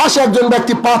 তার পাশে একজন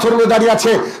ব্যক্তি পাথর নিয়ে দাঁড়িয়ে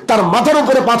আছে, তার মাথার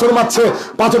উপরে পাথর মারছে,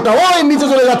 পাথরটা ওই নিচে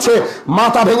চলে যাচ্ছে,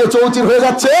 মাথা ভেঙে চৌচির হয়ে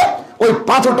যাচ্ছে। ওই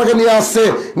পাথরটাকে নিয়ে আসছে,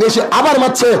 নিয়ে এসে আবার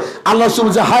মারছে। আল্লাহ রাসূল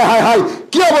বলছে, হায় হায় হায়,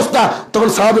 কি অবস্থা। তখন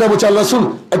সাহাবীরা বলছে, আল্লাহ রাসূল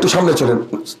একটু সামনে চলেন।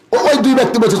 ওই দুই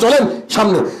ব্যক্তি বলছে, চলেন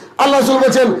সামনে। আল্লাহ রাসূল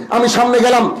বলছেন, আমি সামনে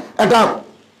গেলাম। একটা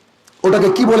ওটাকে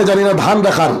কি বলে জানি না, ধান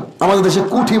রাখার, আমাদের দেশে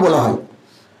কুঠি বলা হয়,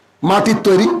 মাটির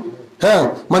তৈরি। হ্যাঁ,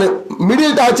 মানে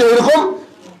মিডিলটা হচ্ছে এরকম,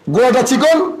 গোড়াটা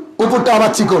চিকন, উপরটা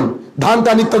আবার চিকন, ধান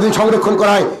টান ইত্যাদি সংরক্ষণ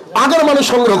করা হয়। আগের মানুষ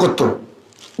সংগ্রহ করতো,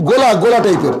 গোলা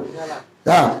টাইপের।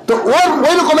 হ্যাঁ, তো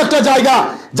ওই রকম একটা জায়গা,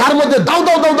 যার মধ্যে দাও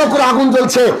দাও দাও দাও করে আগুন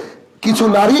জ্বলছে। কিছু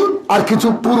নারী আর কিছু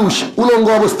পুরুষ উলঙ্গ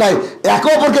অবস্থায় একে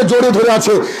অপরকে জড়িয়ে ধরে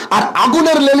আছে, আর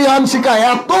আগুনের লেলিহান শিখা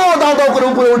এত দাও দাও করে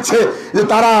উপরে উঠছে যে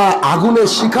তারা আগুনের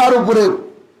শিখার উপরে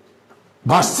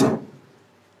ভাসছে।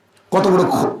 কত বড়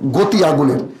গতি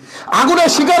আগুনের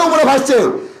শিখার উপরে ভাসছে।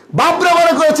 বাপরে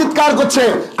বারে করে চিৎকার করছে।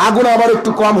 আগুন আবার একটু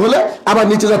কম হলে আবার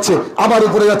নিচে যাচ্ছে, আবার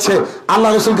উপরে যাচ্ছে। আল্লাহ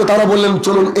রাসূলকে তারা বললেন,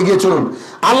 চলুন এগিয়ে চলুন।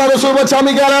 আল্লাহ রাসূল বলছে,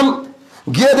 আমি গেলাম,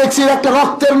 গিয়ে দেখছি একটা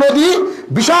রক্তের নদী,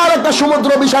 বিশাল একটা সমুদ্র,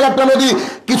 বিশাল একটা নদী।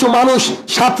 কিছু মানুষ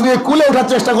সাঁতরিয়ে কুলে ওঠার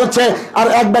চেষ্টা করছে, আর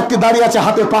এক ব্যক্তি দাঁড়িয়ে আছে,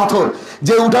 হাতে পাথর।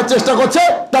 যে উঠার চেষ্টা করছে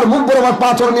তার মুখ বরাবর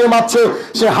পাথর নিয়ে মারছে,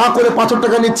 সে হা করে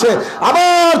পাথরটাকে নিচ্ছে,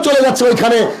 আবার চলে যাচ্ছে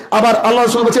ওইখানে। আবার আল্লাহ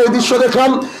রাসূল বলছে, এই দৃশ্য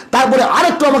দেখলাম। তারপরে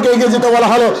আরেকটু আমাকে এগিয়ে যেতে বলা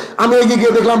হলো। আমি এগিয়ে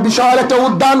গিয়ে দেখলাম বিশাল একটা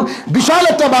উদ্যান, বিশাল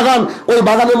একটা বাগান। ওই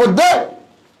বাগানের মধ্যে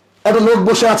একটা লোক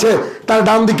বসে আছে, তার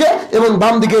ডান দিকে এবং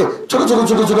বাম দিকে ছোট ছোট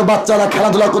ছোট ছোট বাচ্চারা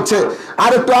খেলাধুলা করছে।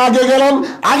 আর একটু আগে গেলাম,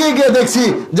 আগে গিয়ে দেখছি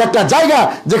যে একটা জায়গা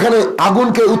যেখানে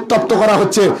আগুনকে উত্তপ্ত করা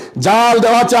হচ্ছে, জাল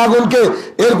দেওয়া হচ্ছে আগুনকে।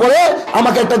 এরপরে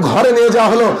আমাকে একটা ঘরে নিয়ে যাওয়া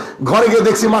হলো। ঘরে গিয়ে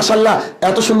দেখছি, মাশাআল্লাহ,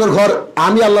 এত সুন্দর ঘর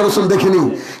আমি আল্লাহ রাসূল দেখিনি।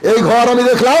 এই ঘর আমি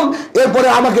দেখলাম। এরপরে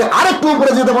আমাকে আরেকটু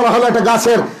উপরে যেতে বলা হলো, একটা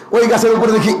গাছের, ওই গাছের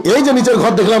উপরে দেখি এই যে নিচের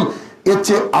ঘর দেখলাম, এর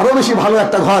চেয়ে আরো বেশি ভালো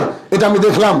একটা ঘর, এটা আমি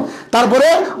দেখলাম। তারপরে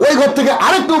ওই ঘর থেকে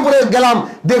আরেকটু উপরে গেলাম,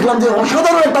 দেখলাম যে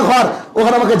অসাধারণ একটা ঘর,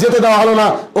 ওখানে আমাকে যেতে দেওয়া হলো না,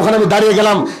 ওখানে আমি দাঁড়িয়ে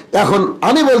গেলাম। এখন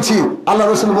আমি বলছি, আল্লাহ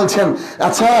রাসূল বলছেন,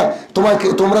 আচ্ছা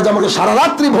তোমরা যে আমাকে সারা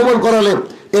রাত্রি ভ্রমণ করালে,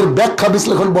 এর ব্যাখ্যা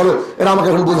বিশ্লেষণ বলো, এটা আমাকে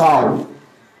এখন বুঝাও।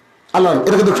 আল্লাহ,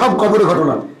 এটা কিন্তু সব কবরের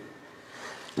ঘটনা।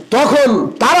 তখন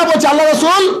তারা বলছে, আল্লাহ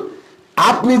রাসূল,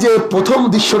 আপনি যে প্রথম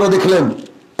দৃশ্যটা দেখলেন,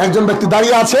 একজন ব্যক্তি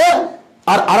দাঁড়িয়ে আছে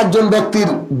আর আরেকজন ব্যক্তির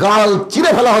গাল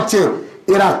চিরে ফেলা হচ্ছে,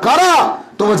 এরা কারা?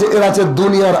 তো বলছে, এরা হচ্ছে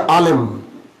দুনিয়ার আলেম।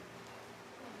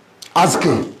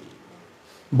 আজকে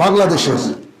বাংলাদেশের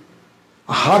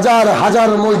হাজার হাজার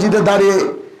মসজিদে দাঁড়িয়ে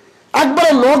একবারে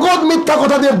নগদ মিথ্যা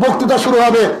কথা দিয়ে বক্তৃতা শুরু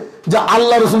হবে যে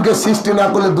আল্লাহ রাসূলকে সৃষ্টি না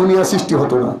করলে দুনিয়া সৃষ্টি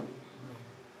হতো না।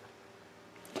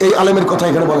 এই আলেমের কথা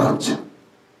এখানে বলা হচ্ছে।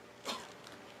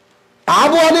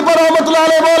 আবু হানিফা রাহমাতুল্লাহ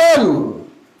আলাইহি বলেন,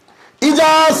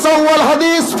 ইজা সাওয়াল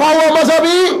হাদিস ফাওয়া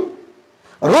মাযহাবি,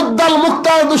 রুদ্দাল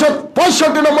মুক্তার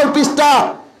 265 নম্বর পৃষ্ঠা।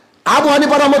 আবু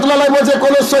হানিফা রাহমাতুল্লাহ আলাইহি বলেছে,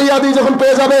 কোন সহিহ হাদিস যখন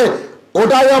পেয়ে যাবে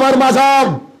ওটাই আমার মাযহাব,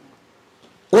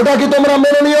 ওটা কি তোমরা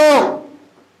মেনে নিও?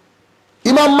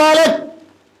 ইমাম মালিক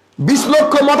 20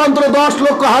 লক্ষ মতান্তরে 10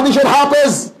 লক্ষ হাদিসের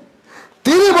হাফেজ,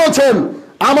 তিনি বলছেন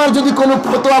আমার যদি কোনো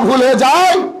ফতোয়া ভুল হয়ে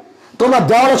যায় তোমরা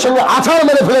দেওয়ালের সঙ্গে আছাড়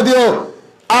মেরে ফেলে দিও।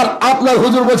 আর আপনার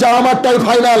হুজুর বলছে আমারটাই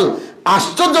ফাইনাল।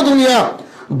 আশ্চর্য দুনিয়া,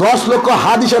 10 লক্ষ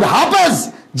হাদিসের হাফেজ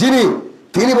যিনি,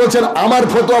 তিনি বলছেন আমার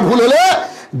ফতোয়া ভুল হলে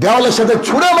দেওয়ালের সাথে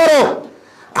ছুঁড়ে মারো।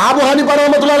 আবু হানিফা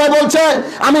রাহমাতুল্লাহ আলাইহি বলছে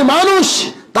আমি মানুষ,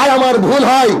 তাই আমার ভুল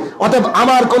হয়, অতএব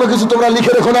আমার কোনো কিছু তোমরা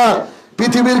লিখে রেখো না।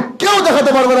 পৃথিবীর কেউ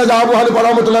দেখাতে পারবে না যে আবু হানিফা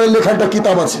রাহমাতুল্লাহ আলাইহির লেখা একটা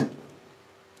কিতাব আছে।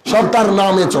 সব তার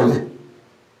নামে চলে,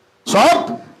 সব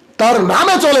তার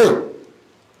নামে চলে।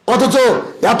 অথচ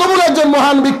এত বড় একজন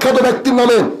মহান বিখ্যাত ব্যক্তির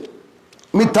নামে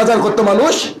মিথ্যাচার করতে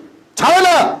মানুষ ছাড়ে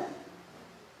না।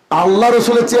 আল্লাহ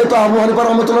রসুলের চেয়ে তো আবু হানিফা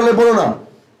রাহমাতুল্লাহ আলাইহি বড় না।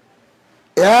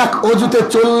 এক অজুতে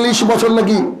 40 বছর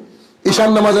নাকি ঈশান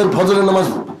নামাজের ফজরের নামাজ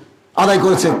আদায়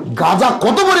করেছে। গাঁজা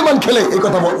কত পরিমাণ খেলে এই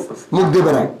কথা মুখ দিয়ে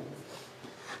বেড়ায়।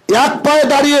 এক পায়ে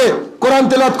দাঁড়িয়ে কোরআন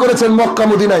তেলাওয়াত করেছেন মক্কা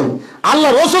মদিনায়। আল্লাহ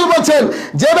রসুল বলছেন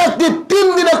যে ব্যক্তি 3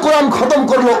 দিনে কোরআন খতম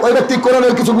করলো ওই ব্যক্তি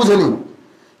কোরআনের কিছু বুঝেনি,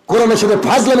 কোরআনের সাথে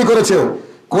ফাজলামি করেছে।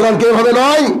 কোরআনকে এভাবে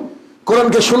নয়,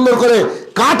 কোরআনকে সুন্দর করে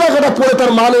কাটা কাটা পড়ে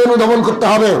তার মানে অনুধাবন করতে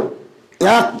হবে।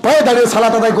 এক পায়ে দাঁড়িয়ে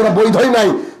সালাত আদায় করা বৈধই নাই,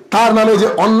 তার নামে যে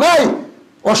অন্যায়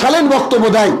অশালীন বক্তব্য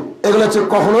দেয় এগুলো হচ্ছে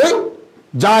কখনোই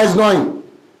জায়েজ নয়।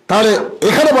 তাহলে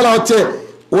এখানে বলা হচ্ছে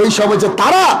ওই সব হচ্ছে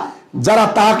তারা যারা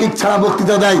তাহকিক ছাড়া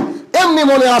বক্তৃতা দেয়, এমনি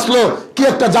মনে আসলো কি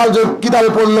একটা জাল কিতাবে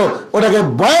পড়লো ওটাকে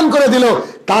বয়ান করে দিল,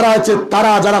 তারা হচ্ছে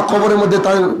তারা যারা কবরের মধ্যে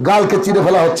তাদের গালকে চিরে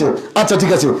ফেলা হচ্ছে। আচ্ছা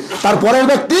ঠিক আছে, তারপরের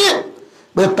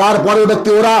ব্যক্তি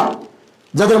ওরা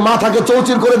যাদের মাথাকে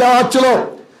চৌচির করে দেওয়া হচ্ছিল,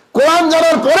 কোরআন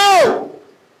জানার পরেও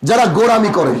যারা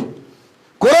গোরামি করে,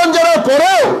 কোরআন জানার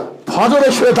পরেও ফজরে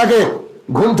শুয়ে থাকে,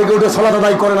 ঘুম থেকে উঠে সালাত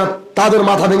আদায় করে না, তাদের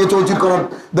মাথা ভেঙে চৌচির করা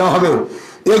দেওয়া হবে।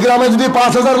 এই গ্রামে যদি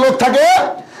 5000 লোক থাকে,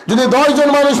 যদি 10 জন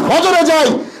মানুষ ফজরে যায়,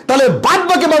 তাহলে বাদ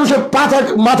বাকি মানুষের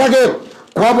মাথাকে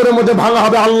কবরের মধ্যে ভাঙা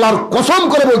হবে। আল্লাহর কসম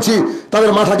করে বলছি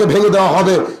তাদের মাথাকে ভেঙে দেওয়া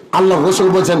হবে। আল্লাহ রাসূল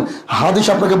বলেছেন, হাদিস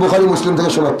আপনাকে বুখারী মুসলিম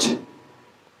থেকে শোনাচ্ছি।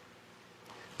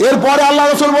 এরপরে আল্লাহ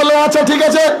রাসূল বললেন আচ্ছা ঠিক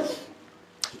আছে,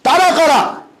 তারা কারা?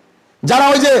 যারা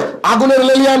ওই যে আগুনের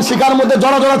লেলিয়ান শিকার মধ্যে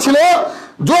জড়া ছিল,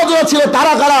 জোড়া ছিল,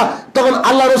 তারা কারা? তখন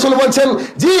আল্লাহ রসুল বলছেন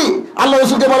জি, আল্লাহ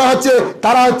রসুলকে বলা হচ্ছে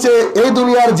তারা হচ্ছে এই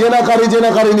দুনিয়ার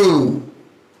জেনাকারিনী।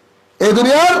 এই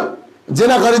দুনিয়ার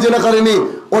জেনাকারিনী,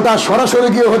 ওটা সরাসরি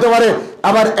গিয়ে হতে পারে,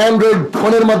 আবার অ্যান্ড্রয়েড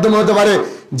ফোনের মাধ্যমে হতে পারে।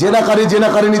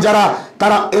 জেনাকারিনী যারা,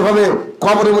 তারা এভাবে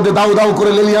কবরের মধ্যে দাউ দাউ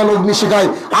করে লেলিয়ান অগ্নি শিখায়,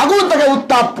 আগুন তাকে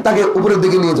উত্তাপ তাকে উপরের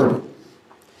দিকে নিয়ে যাবে।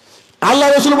 আল্লাহ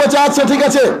রসুল বলছে আচ্ছা ঠিক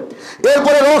আছে।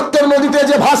 এরপরে রক্তের নদীতে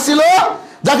যে ভাসছিল,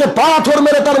 যাকে পাথর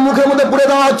মেরে তার মুখের মধ্যে পুড়ে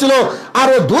দেওয়া হচ্ছিল,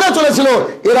 আরো দূরে চলেছিল,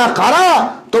 এরা কারা?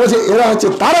 তো বলছে এরা হচ্ছে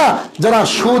তারা যারা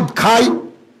সুদ খায়,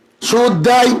 সুদ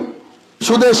দেয়,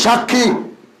 সুদের সাক্ষী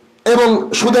এবং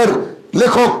সুদের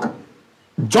লেখক।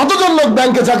 যতজন লোক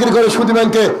ব্যাংকে চাকরি করে, সুদী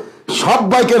ব্যাংকে,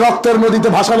 সবাইকে রক্তের নদীতে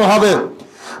ভাসানো হবে।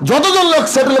 যতজন লোক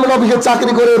সেটেলমেন্ট অফিসে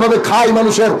চাকরি করে এভাবে খায়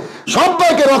মানুষের,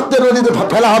 সবাইকে রক্তের নদীতে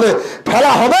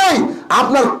ফেলা হবেই।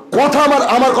 আপনার কথা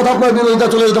আমার কথা আপনার বিরোধিতা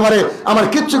চলে যেতে পারে, আমার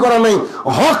কিচ্ছু করার নেই।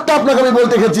 হকটা আপনাকে আমি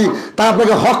বলতে গেছি, তাই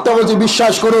আপনাকে হকটা বলছি,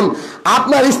 বিশ্বাস করুন।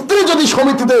 আপনার স্ত্রী যদি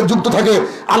সমিতিতে যুক্ত থাকে,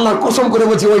 আল্লাহর কসম করে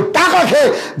বলছি, ওই টাকা খেয়ে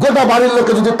গোটা বাড়ির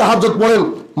লোককে যদি তাহাজ্জুদ পড়েন,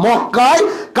 মক্কায়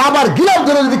কাবার গিলাফ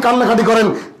ধরে যদি কান্নাকাটি করেন,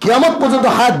 কিয়ামত পর্যন্ত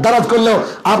হায়াত দারাজ করলেও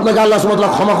আপনাকে আল্লাহ সুবহানাহু ওয়া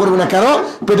তাআলা ক্ষমা করবে না। কেন?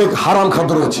 পেটে হারাম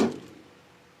খাদ্য রয়েছে।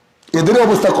 এদের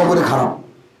অবস্থা কবরে খারাপ,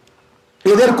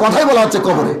 এদের কথাই বলা হচ্ছে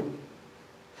কবরে।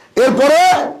 এরপরে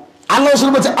আল্লাহ রাসূল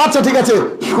বলছে আচ্ছা ঠিক আছে,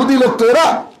 সুদী লোক তো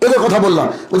এদের কথা বললাম।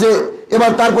 যে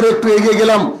এবার তারপরে একটু এগিয়ে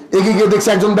গেলাম, এগিয়ে গিয়ে দেখছি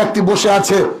একজন ব্যক্তি বসে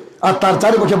আছে আর তার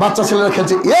চারিপাশে বাচ্চা ছেলেরা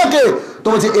খেলছে। একে তো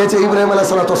বলছে এ হচ্ছে ইব্রাহিম আলাইহিস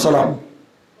সালাম।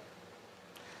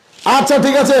 আচ্ছা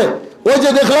ঠিক আছে, ওই যে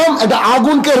দেখলাম একটা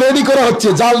আগুনকে রেডি করা হচ্ছে,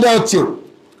 জাল দেওয়া হচ্ছে,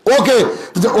 ওকে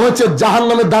ও হচ্ছে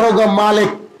জাহান্নামের দারোগা মালিক,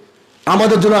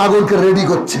 আমাদের জন্য আগুনকে রেডি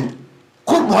করছে।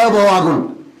 খুব ভয়াবহ আগুন,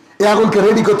 এই আগুনকে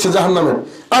রেডি করছে জাহান্নামের।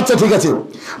 আচ্ছা ঠিক আছে,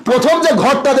 প্রথম যে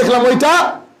ঘরটা দেখলাম ওইটা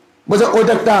বলছে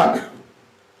ওইটা একটা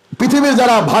পৃথিবীর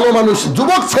যারা ভালো মানুষ,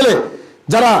 যুবক ছেলে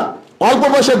যারা অল্প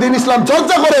বয়সে দ্বীন ইসলাম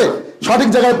চর্চা করে সঠিক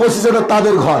জায়গায় পৌঁছেছে, ওটা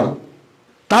তাদের ঘর।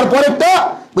 তারপরেরটা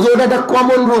বুঝে ওটা একটা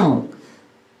কমন রুম,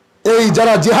 এই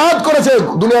যারা জিহাদ করেছে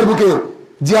দুনিয়ার বুকে,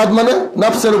 জিহাদ মানে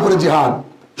নফসের উপরে জিহাদ,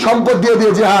 সম্পদ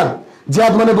দিয়ে জিহাদ,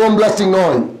 জিহাদ মানে বোম ব্লাস্টিং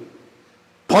নয়।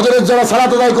 ফজরের যারা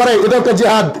সালাত আদায় করে, এটা একটা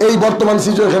জিহাদ। এই বর্তমান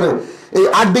সিচুয়েশনে এই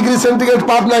 8 ডিগ্রি সেন্টিগ্রেড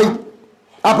পাব নাই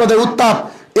আপনাদের উত্তাপ,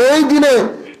 এই দিনে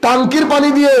টাঙ্কির পানি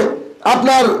দিয়ে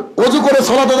আপনার অজু করে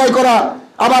সালাত আদায় করা,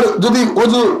 আবার যদি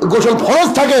অজু গোসল ফরজ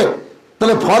থাকে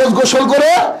তাহলে ফরজ গোসল করে,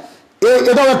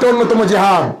 এটাও একটা অন্যতম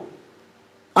জিহাদ।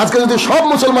 আজকে যদি সব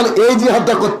মুসলমান এই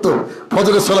জিহাদটা করতো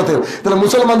ফজরের সালাতে, তাহলে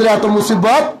মুসলমানদের এত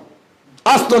মুসিবত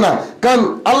আসতো না। কারণ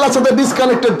আল্লাহর সাথে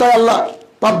ডিসকানেক্টেড, তাই আল্লাহ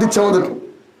পাপ দিচ্ছে আমাদেরকে।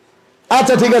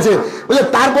 আচ্ছা ঠিক আছে, বুঝলে,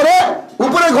 তারপরে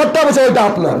উপরে ঘরটা আছে ওইটা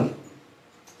আপনার,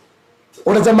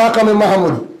 ওটা হচ্ছে মাকামে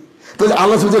মাহমুদ। তো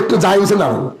আল্লাহ শুধু একটু যাই হয়েছে না,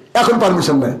 এখন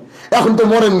পারমিশন নেই, এখন তো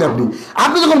মরেননি আপনি।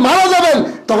 আপনি যখন মারা যাবেন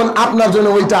তখন আপনার জন্য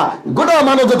ওইটা গোটা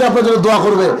মানব জাতি আপনার জন্য দোয়া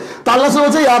করবে। তা আল্লাহ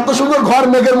বলছে এত সুন্দর ঘর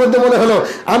মেঘের মধ্যে মনে হলো,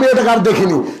 আমি এটা কার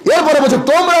দেখিনি। এরপরে বলছে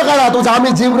তোমরা কারা? তো আমি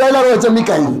জিবরাইল আর হয়েছে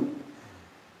মিকাইল।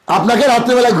 আপনাকে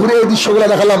রাত্রিবেলায় ঘুরে এই দৃশ্যগুলো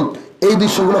দেখালাম, এই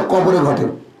দৃশ্যগুলো কবরে ঘটে।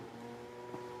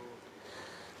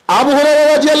 আবু হুরায়রা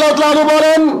রাদিয়াল্লাহু তাআলা আনহু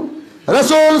বলেন,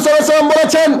 রাসূল সাল্লাল্লাহু আলাইহি ওয়াসাল্লাম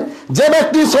বলেছেন, যে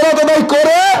ব্যক্তি সালাত আদায়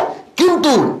করে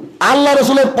কিন্তু আল্লাহ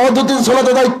রাসূলের পদ্ধতিতে সালাত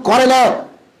আদায় করে না,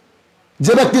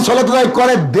 যে ব্যক্তি সালাত আদায়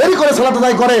করে দেরি করে সালাত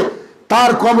আদায় করে,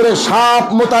 তার কবরে সাপ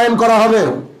মোতায়েন করা হবে।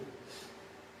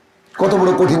 কত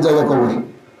বড় কঠিন জায়গা কবর!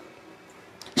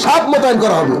 সাপ মোতায়েন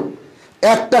করা হবে।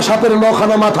 একটা সাপের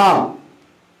 9খানা মাথা,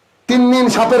 3 দিন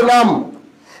সাপের নাম।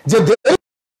 যে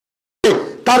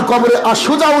তার কবরে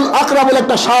সুজাউল আকরা বলে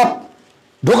একটা সাপ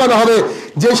ঢোকানো হবে,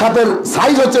 যে সাপের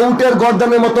সাইজ হচ্ছে উটের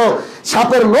গর্দানের মতো।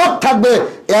 সাপের নখ থাকবে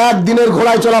একদিনের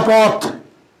ঘোড়ায় চলা পথ,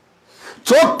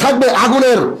 চোখ থাকবে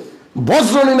আগুনের,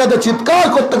 বজ্রনীনাদে চিৎকার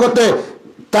করতে করতে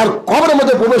তার কবরের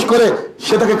মধ্যে প্রবেশ করে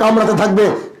সেটাকে কামড়াতে থাকবে।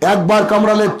 একবার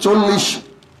কামড়ালে 40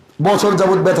 বছর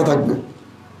যাবত ব্যথা থাকবে।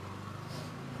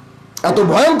 এত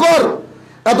ভয়ঙ্কর,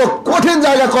 এত কঠিন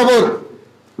জায়গা কবর।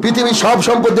 পৃথিবীর সব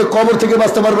সম্পদে কবর থেকে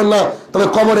বাঁচতে পারবেন না, তবে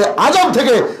কবরে আযাব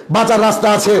থেকে বাঁচার রাস্তা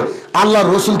আছে। আল্লাহর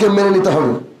রসুলকে মেনে নিতে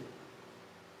হবে,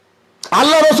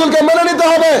 আল্লাহ রসুলকে মেনে নিতে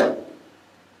হবে।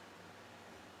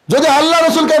 যদি আল্লাহ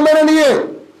রসুলকে মেনে নিয়ে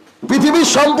পৃথিবীর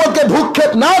সম্পদকে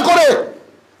ভূক্ষেপ না করে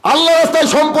আল্লাহ রাস্তায়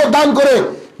সম্পদ দান করে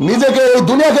নিজেকে এই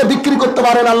দুনিয়াকে বিক্রি করতে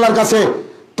পারেন আল্লাহর কাছে,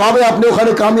 তবে আপনি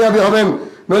ওখানে কামিয়াবি হবেন।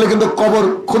 নইলে কিন্তু কবর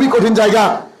খুবই কঠিন জায়গা।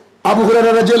 আবু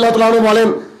হুরায়রা রাদিয়াল্লাহু তাআলা আনহু বলেন,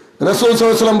 রাসূল সাল্লাল্লাহু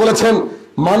আলাইহি ওয়াসাল্লাম বলেছেন,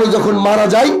 মানুষ যখন মারা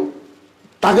যায়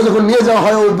তাকে যখন নিয়ে যাওয়া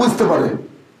হয় ও বুঝতে পারে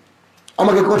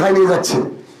আমাকে কোথায় নিয়ে যাচ্ছে।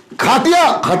 খাটিয়া,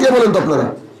 খাটিয়া বলেন তো আপনারা,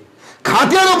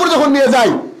 খাটিয়ার উপর যখন নিয়ে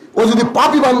যায়, ও যদি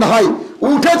পাপী বান্দা হয়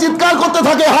উঠে চিৎকার করতে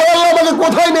থাকে, হায় আল্লাহ আমাকে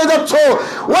কোথায় নিয়ে যাচ্ছ?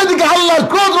 ওইদিকে আল্লাহর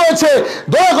ক্রোধ রয়েছে,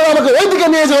 দয়া করে আমাকে ওইদিকে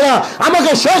নিয়ে যাও না,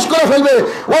 আমাকে শেষ করে ফেলবে।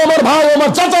 ও আমার ভাই, ও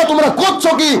আমার চাচা, তোমরা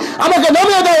করছো কি? আমাকে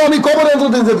নামিয়ে দাও, আমি কবরের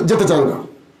মধ্যে যেতে চাই না।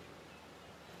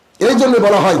 এই জন্য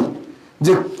বলা হয়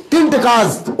যে 3টে কাজ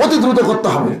অতি দ্রুত করতে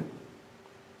হবে।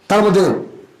 তার মধ্যে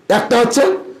একটা হচ্ছে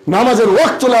নামাজের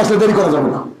ওয়াক্ত চলে আসলে দেরি করা যাবে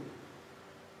না।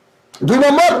 2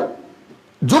 নম্বর,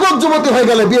 যুবক যুবতী হয়ে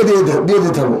গেলে বিয়ে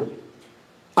দিতে হবে।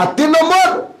 আর 3 নম্বর,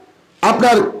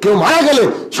 আপনার কেউ মারা গেলে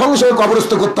সঙ্গে সঙ্গে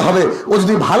কবরস্থ করতে হবে। ও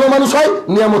যদি ভালো মানুষ হয়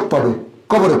নিয়ামত পাবে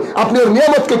কবরে। আপনি ওর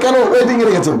নিয়ামতকে কেন ওয়েটিং এ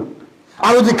রেখেছেন?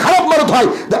 আর যদি খারাপ মানুষ হয়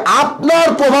আপনার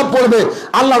প্রভাব পড়বে।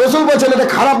 আল্লাহ রাসূল বলেছেন, এটা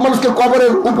খারাপ মানুষকে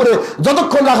কবরের উপরে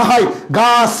যতক্ষণ রাখা হয়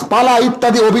গাছপালা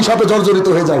ইত্যাদি অভিশাপে জর্জরিত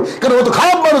হয়ে যায়। কারণ ও তো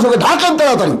খারাপ মানুষ, ওকে ঢাকেন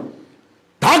তাড়াতাড়ি,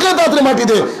 ঢাকেন তাড়াতাড়ি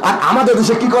মাটিতে। আর আমাদের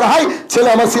দেশে কি করা হয়, ছেলে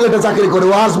আমার সিলেটে চাকরি করে,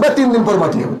 ও আসবে 3 দিন পর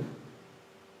মাটি হবে।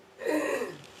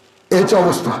 এই হচ্ছে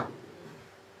অবস্থা।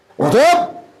 অতএব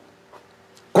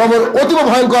কবর অতীব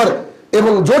ভয়ঙ্কর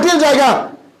এবং জটিল জায়গা।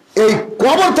 এই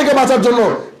কবর থেকে বাঁচার জন্য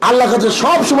আল্লাহর কাছে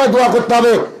সব সময় দোয়া করতে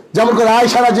হবে। যেমন করে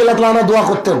আয়েশা রাদিয়াল্লাহু আনহা দোয়া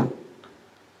করতেন,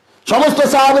 সমস্ত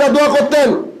সাহাবীরা দোয়া করতেন।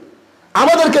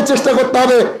 আমাদেরকে চেষ্টা করতে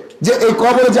হবে যে এই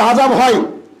কবরে যে আযাব হয়,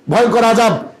 ভয়ঙ্কর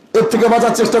আযাব, এর থেকে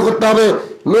বাঁচার চেষ্টা করতে হবে।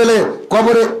 নইলে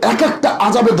কবরে এক একটা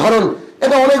আযাবের ধরন,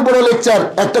 এটা অনেক বড় লেকচার,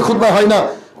 একটা খুতবায় হয় না।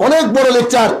 অনেক বড়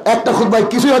লেকচার, একটা খুতবায়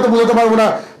কিছুই হয়তো বুঝতে পারবো না।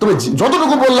 তবে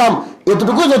যতটুকু বললাম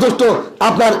এতটুকুই যথেষ্ট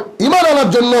আপনার ঈমান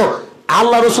আনার জন্য।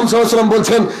 আল্লাহ রাসূল সাল্লাল্লাহু আলাইহি ওয়াসাল্লাম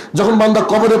বলছেন, যখন বান্দা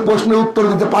কবরের প্রশ্নের উত্তর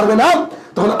দিতে পারবে না,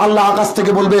 তখন আল্লাহ আকাশ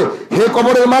থেকে বলবে, হে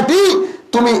কবরের মাটি,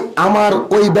 তুমি আমার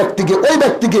ওই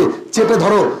ব্যক্তিকে চেপে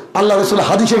ধরো। আল্লাহ রাসূল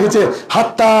হাদিসে গেছে,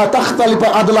 হাত্তা তাখতালিফা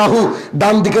আদলাহু,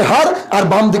 ডান দিকের হাড় আর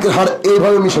বাম দিকের হাড়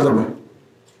এইভাবে মিশে যাবে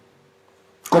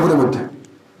কবরের মধ্যে।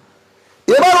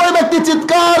 এবার ওই ব্যক্তি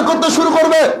চিৎকার করতে শুরু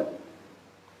করবে।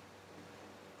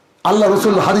 আল্লাহ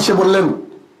রাসূল হাদিসে বললেন,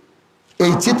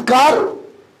 এই চিৎকার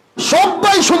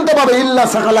সবাই শুনতে পাবে, ইল্লা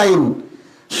সাকালাইন,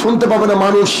 শুনতে পাবে না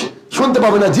মানুষ, শুনতে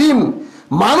পাবে না জিন।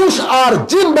 মানুষ আর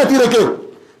জিন ব্যতি রেখে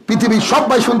পৃথিবীর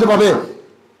সবাই শুনতে পাবে।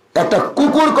 একটা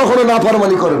কুকুর কখনো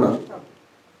নাফরমানি করে না,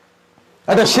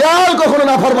 একটা শেয়াল কখনো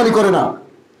নাফরমানি করে না।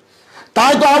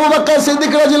 তাই তো আবু বকর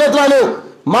সিদ্দিক রাদিয়াল্লাহু তাআলা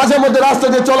মাঝে মধ্যে রাস্তা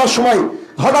দিয়ে চলার সময়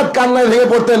হঠাৎ কান্নায় ভেঙে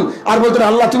পড়তেন আর বলতেন,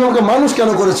 আল্লাহ তুমি আমাকে মানুষ কেন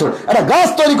করেছো? একটা গাছ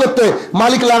তৈরি করতে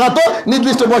মালিক লাগাতো,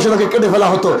 নির্দিষ্ট বয়সে তাকে কেটে ফেলা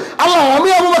হতো। আল্লাহ, আমি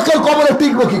আবু বকর কবরে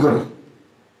টিকবো কি করে?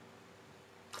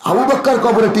 আবু বকর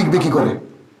কবরে টিকবে কি করে?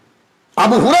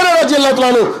 আবু হুরায়রা রাদিয়াল্লাহু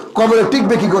তাআলা কবরে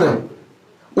টিকবে কি করে?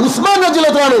 উসমান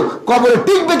রাদিয়াল্লাহু আনহু কবরে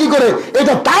টিকবে কি করে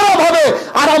এটা তারা ভাবে,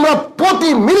 আর আমরা প্রতি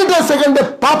মিনিটে সেকেন্ডে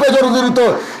পাপে জর্জরিত,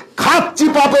 খাচ্ছি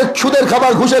পাপে, সুদের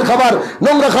খাবার, ঘুষের খাবার,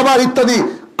 নোংরা খাবার ইত্যাদি।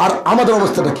 আর আমাদের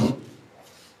অবস্থাটা কি?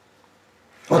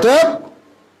 অতএব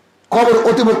কবর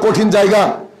অতীব কঠিন জায়গা।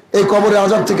 এই কবরে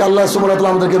আযাব থেকে আল্লাহ সুবহানাহু ওয়া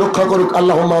তাআলা আমাদেরকে রক্ষা করুক,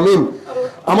 আল্লাহুম্মা আমিন।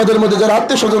 আমাদের মধ্যে যারা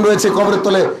আত্মীয় স্বজন রয়েছে কবরের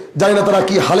তলে, জানি না তারা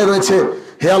কি হালে রয়েছে,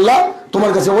 হে আল্লাহ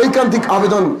তোমার কাছে ঐকান্তিক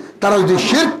আবেদন, তারা যদি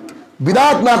শিরক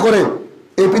বিদআত না করে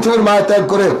এই পৃথিবীর মায়া ত্যাগ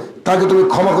করে, তাকে তুমি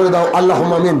ক্ষমা করে দাও,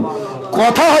 আল্লাহুম্মা আমিন।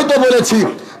 কথা হয়তো বলেছি,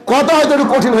 কথা হয়তো একটু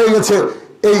কঠিন হয়ে গেছে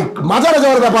এই মাজারে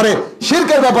যাওয়ার ব্যাপারে,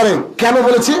 শিরকের ব্যাপারে। কেন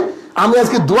বলেছি? আমি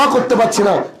আজকে দোয়া করতে পারছি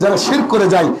না যারা শিরক করে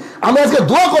যায়, আমি আজকে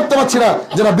দোয়া করতে পারছি না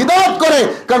যারা বিদআত করে।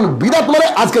 কারণ বিদআত মানে,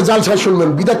 আজকে জালসায় শুনবেন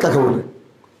বিদআত কাকে বলে।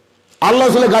 আল্লাহ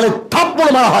রাসূলের গালে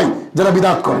থাপ্পড় মারা হয় যারা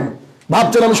বিদআত করে।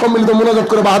 ভাবছেন আমি সম্মিলিত মুনাজাত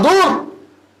করে বাহাদুর?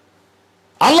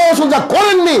 আল্লাহ রাসূল যা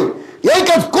করেননি, এই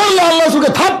কাজ করলে আল্লাহ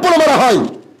রাসূলকে থাপ্পড় মারা হয়।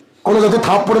 কোন জাতি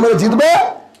থাপ্পড় মেরে জিতবে?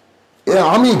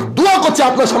 আমি দোয়া করছি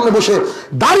আপনার সামনে বসে,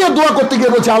 দাঁড়িয়ে দোয়া করতে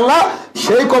গিয়ে বলছি, আল্লাহ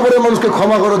সেই কবরের মানুষকে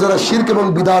ক্ষমা করো যারা শিরক এবং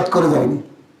বিদআত করে যায়নি।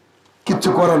 কিচ্ছু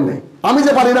করার নেই, আমি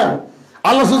যে পারি না,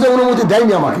 আল্লাহ রাসূল অনুমতি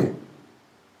দেয়নি আমাকে।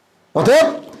 অতএব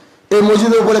এই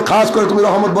মসজিদের উপরে খাস করে তুমি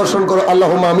রহমত বর্ষণ করো,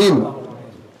 আল্লাহুম্মা আমিন।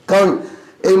 কারণ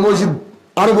এই মসজিদ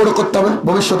আরো বড় করতে হবে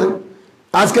ভবিষ্যতে।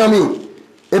 আজকে আমি,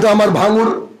 এটা আমার ভাঙুর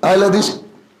আহলে হাদিস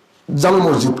জামে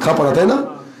মসজিদ খাপাড়া, তাই না?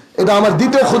 এটা আমার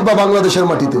দ্বিতীয় খুতবা বাংলাদেশের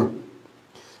মাটিতে।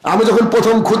 আমি যখন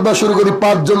প্রথম খুতবা শুরু করি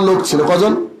 5 জন লোক ছিল।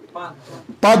 কজন?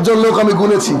 5 জন লোক আমি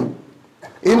গুনেছি।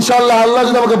 ইনশাআল্লাহ আল্লাহ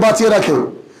যদি আমাকে বাঁচিয়ে রাখে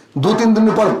 2-3 দিন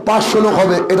পর 500 লোক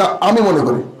হবে, এটা আমি মনে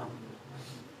করি।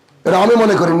 এটা আমি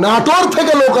মনে করি। নাটোর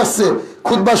থেকে লোক আসছে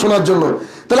খুতবা শোনার জন্য।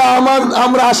 তাহলে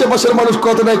আমরা আশেপাশের মানুষ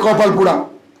কতটাই কপাল পোড়া,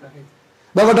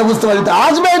 ব্যাপারটা বুঝতে পারি।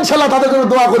 আসবে ইনশাআল্লাহ, তাদের জন্য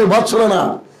দোয়া করি, ভৎসনা না,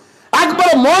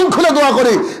 একবারে মন খুলে দোয়া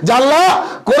করি যে আল্লাহ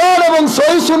কোরআন এবং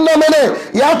সহিহ সুন্নাহ মেনে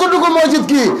এতটুকু মসজিদ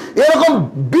কি, এরকম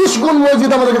 20 গুণ মসজিদ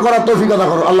আমাদেরকে করার তৌফিক আতা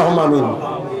করো, আল্লাহুম্মা আমিন।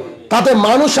 তাতে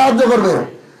মানুষ সাহায্য করবে।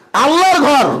 আল্লাহর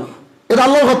ঘর, এটা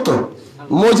আল্লাহর ঘর তো,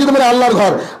 মসজিদ মানে আল্লাহর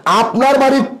ঘর। আপনার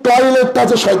বাড়ির টয়লেটটা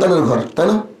আছে শয়তানের ঘর, তাই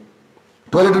না?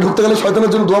 টয়লেটে ঢুকতে গেলে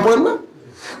শয়তানের জন্য দোয়া পড়েন না?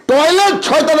 টয়লেট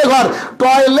শয়তানের ঘর।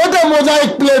 টয়লেটে মোজাইক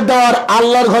প্লেট দেওয়ার,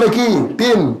 আল্লাহর ঘরে কি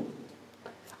টিন?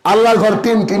 আল্লাহর ঘর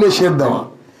টিন, টিনে শেড দেওয়া।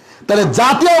 তাহলে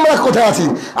জাতি আমরা কোথায় আছি?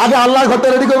 আগে আল্লাহর ঘরটা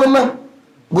রেডি করবেন না?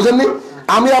 বুঝেননি?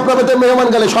 আমি আপনার বাড়িতে মেহমান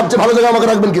গেলে সবচেয়ে ভালো জায়গা আমাকে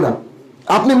রাখবেন কিনা?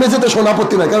 আপনি মেঝেতে শোন,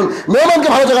 আপত্তি নাই, কারণ মেহমানকে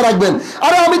ভালো জায়গা রাখবেন।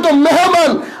 আরে আমি তো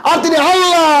মেহমান, আর তিনি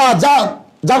আল্লাহ,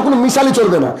 যার কোনো মিশালি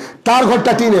চলবে না, তার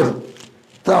ঘরটা টিনের।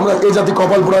 তা আমরা এই জাতি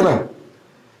কপাল পোড়া না?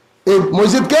 এই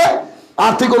মসজিদকে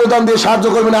আর্থিক অনুদান দিয়ে সাহায্য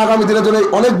করবেন, আগামী দিনের জন্য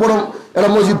অনেক বড় একটা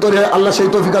মসজিদ তৈরি হয়, আল্লাহ সেই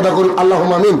তৌফিক আতা করুন,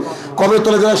 আল্লাহুম্মা আমিন। কবরের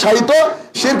তলে যারা শায়িত,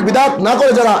 শিরক বিদআত না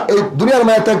করে যারা এই দুনিয়ার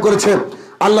মায়া ত্যাগ করেছে,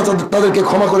 আল্লাহ তাদেরকে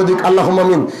ক্ষমা করে দিক, আল্লাহুম্মা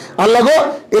আমিন। আল্লাহ গো,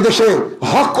 এদেশে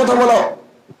হক কথা বলা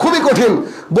খুবই কঠিন।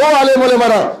 বড় আলেম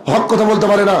ওলেমারা হক কথা বলতে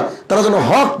পারে না, তারা যেন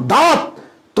হক দাওয়াত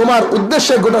তোমার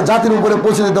উদ্দেশ্যে গোটা জাতির উপরে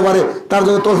পৌঁছে দিতে পারে, তার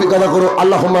জন্য তৌফিক আতা করো,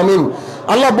 আল্লাহুম্মা আমিন।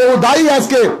 আল্লাহ বহু দায়ী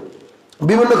আজকে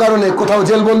বিভিন্ন কারণে, কোথাও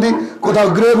জেলবন্দি, কোথাও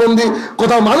গৃহবন্দি,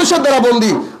 কোথাও মানুষের দ্বারা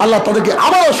বন্দি, আল্লাহ তাদেরকে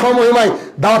আবারও সমহিমায়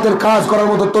দাওয়াতের কাজ করার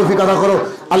মতো তৌফিক আতা করো,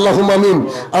 আল্লাহুম্মা আমিন।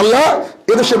 আল্লাহ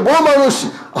এদেশে বহু মানুষ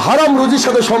হারাম রুজির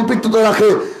সাথে সম্পৃক্ততা রাখে,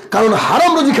 কারণ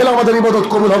হারাম রুজি খেলে আমাদের ইবাদত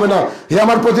কবুল হবে না। হে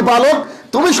আমার প্রতিপালক,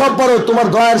 তুমি সব পারো, তোমার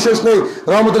দয়ার শেষ নেই,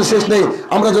 রহমতের শেষ নেই।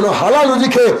 আমরা যেন হালাল রুজি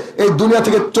খেয়ে এই দুনিয়া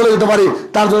থেকে চলে যেতে পারি,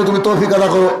 তার জন্য তুমি তৌফিক আতা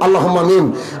করো, আল্লাহুম্মা আমিন।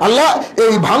 আল্লাহ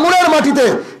এই ভাঙুরের মাটিতে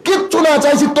কিচ্ছু না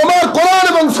চাইছি, তোমার কোরআন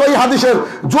এবং সহিহ হাদিসের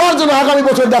জোয়ার যেন আগামী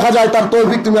বছর দেখা যায়, তার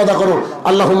তৌফিক তুমি আতা করো,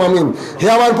 আল্লাহুম্মা আমিন। হে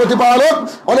আমার প্রতিপালক,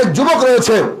 অনেক যুবক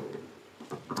রয়েছে,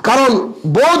 কারণ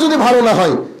বউ যদি ভালো না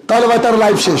হয় তাহলে ভাই তার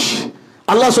লাইফ শেষ।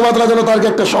 আল্লাহ সুবহানাহু ওয়া তাআলা যেন তাকে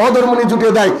একটা সহধর্মিণী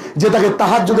জুটিয়ে দেয়, যে তাকে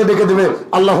তাহাজ্জুদে ডেকে দেবে,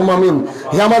 আল্লাহুম্মা আমিন।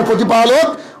 হে আমার প্রতিপালক,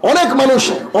 অনেক মানুষ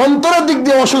অন্তরের দিক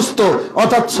দিয়ে অসুস্থ,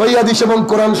 অর্থাৎ সহিহ হাদিস এবং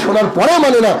কোরআন শোনার পরে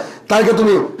মানে না, তাকে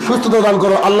তুমি সুস্থতা দান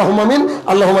করো, আল্লাহুম্মা আমিন।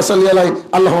 আল্লাহুম্মা সাল্লি আলাইহি,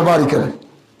 আল্লাহুম্মা বারিক আলাইহি।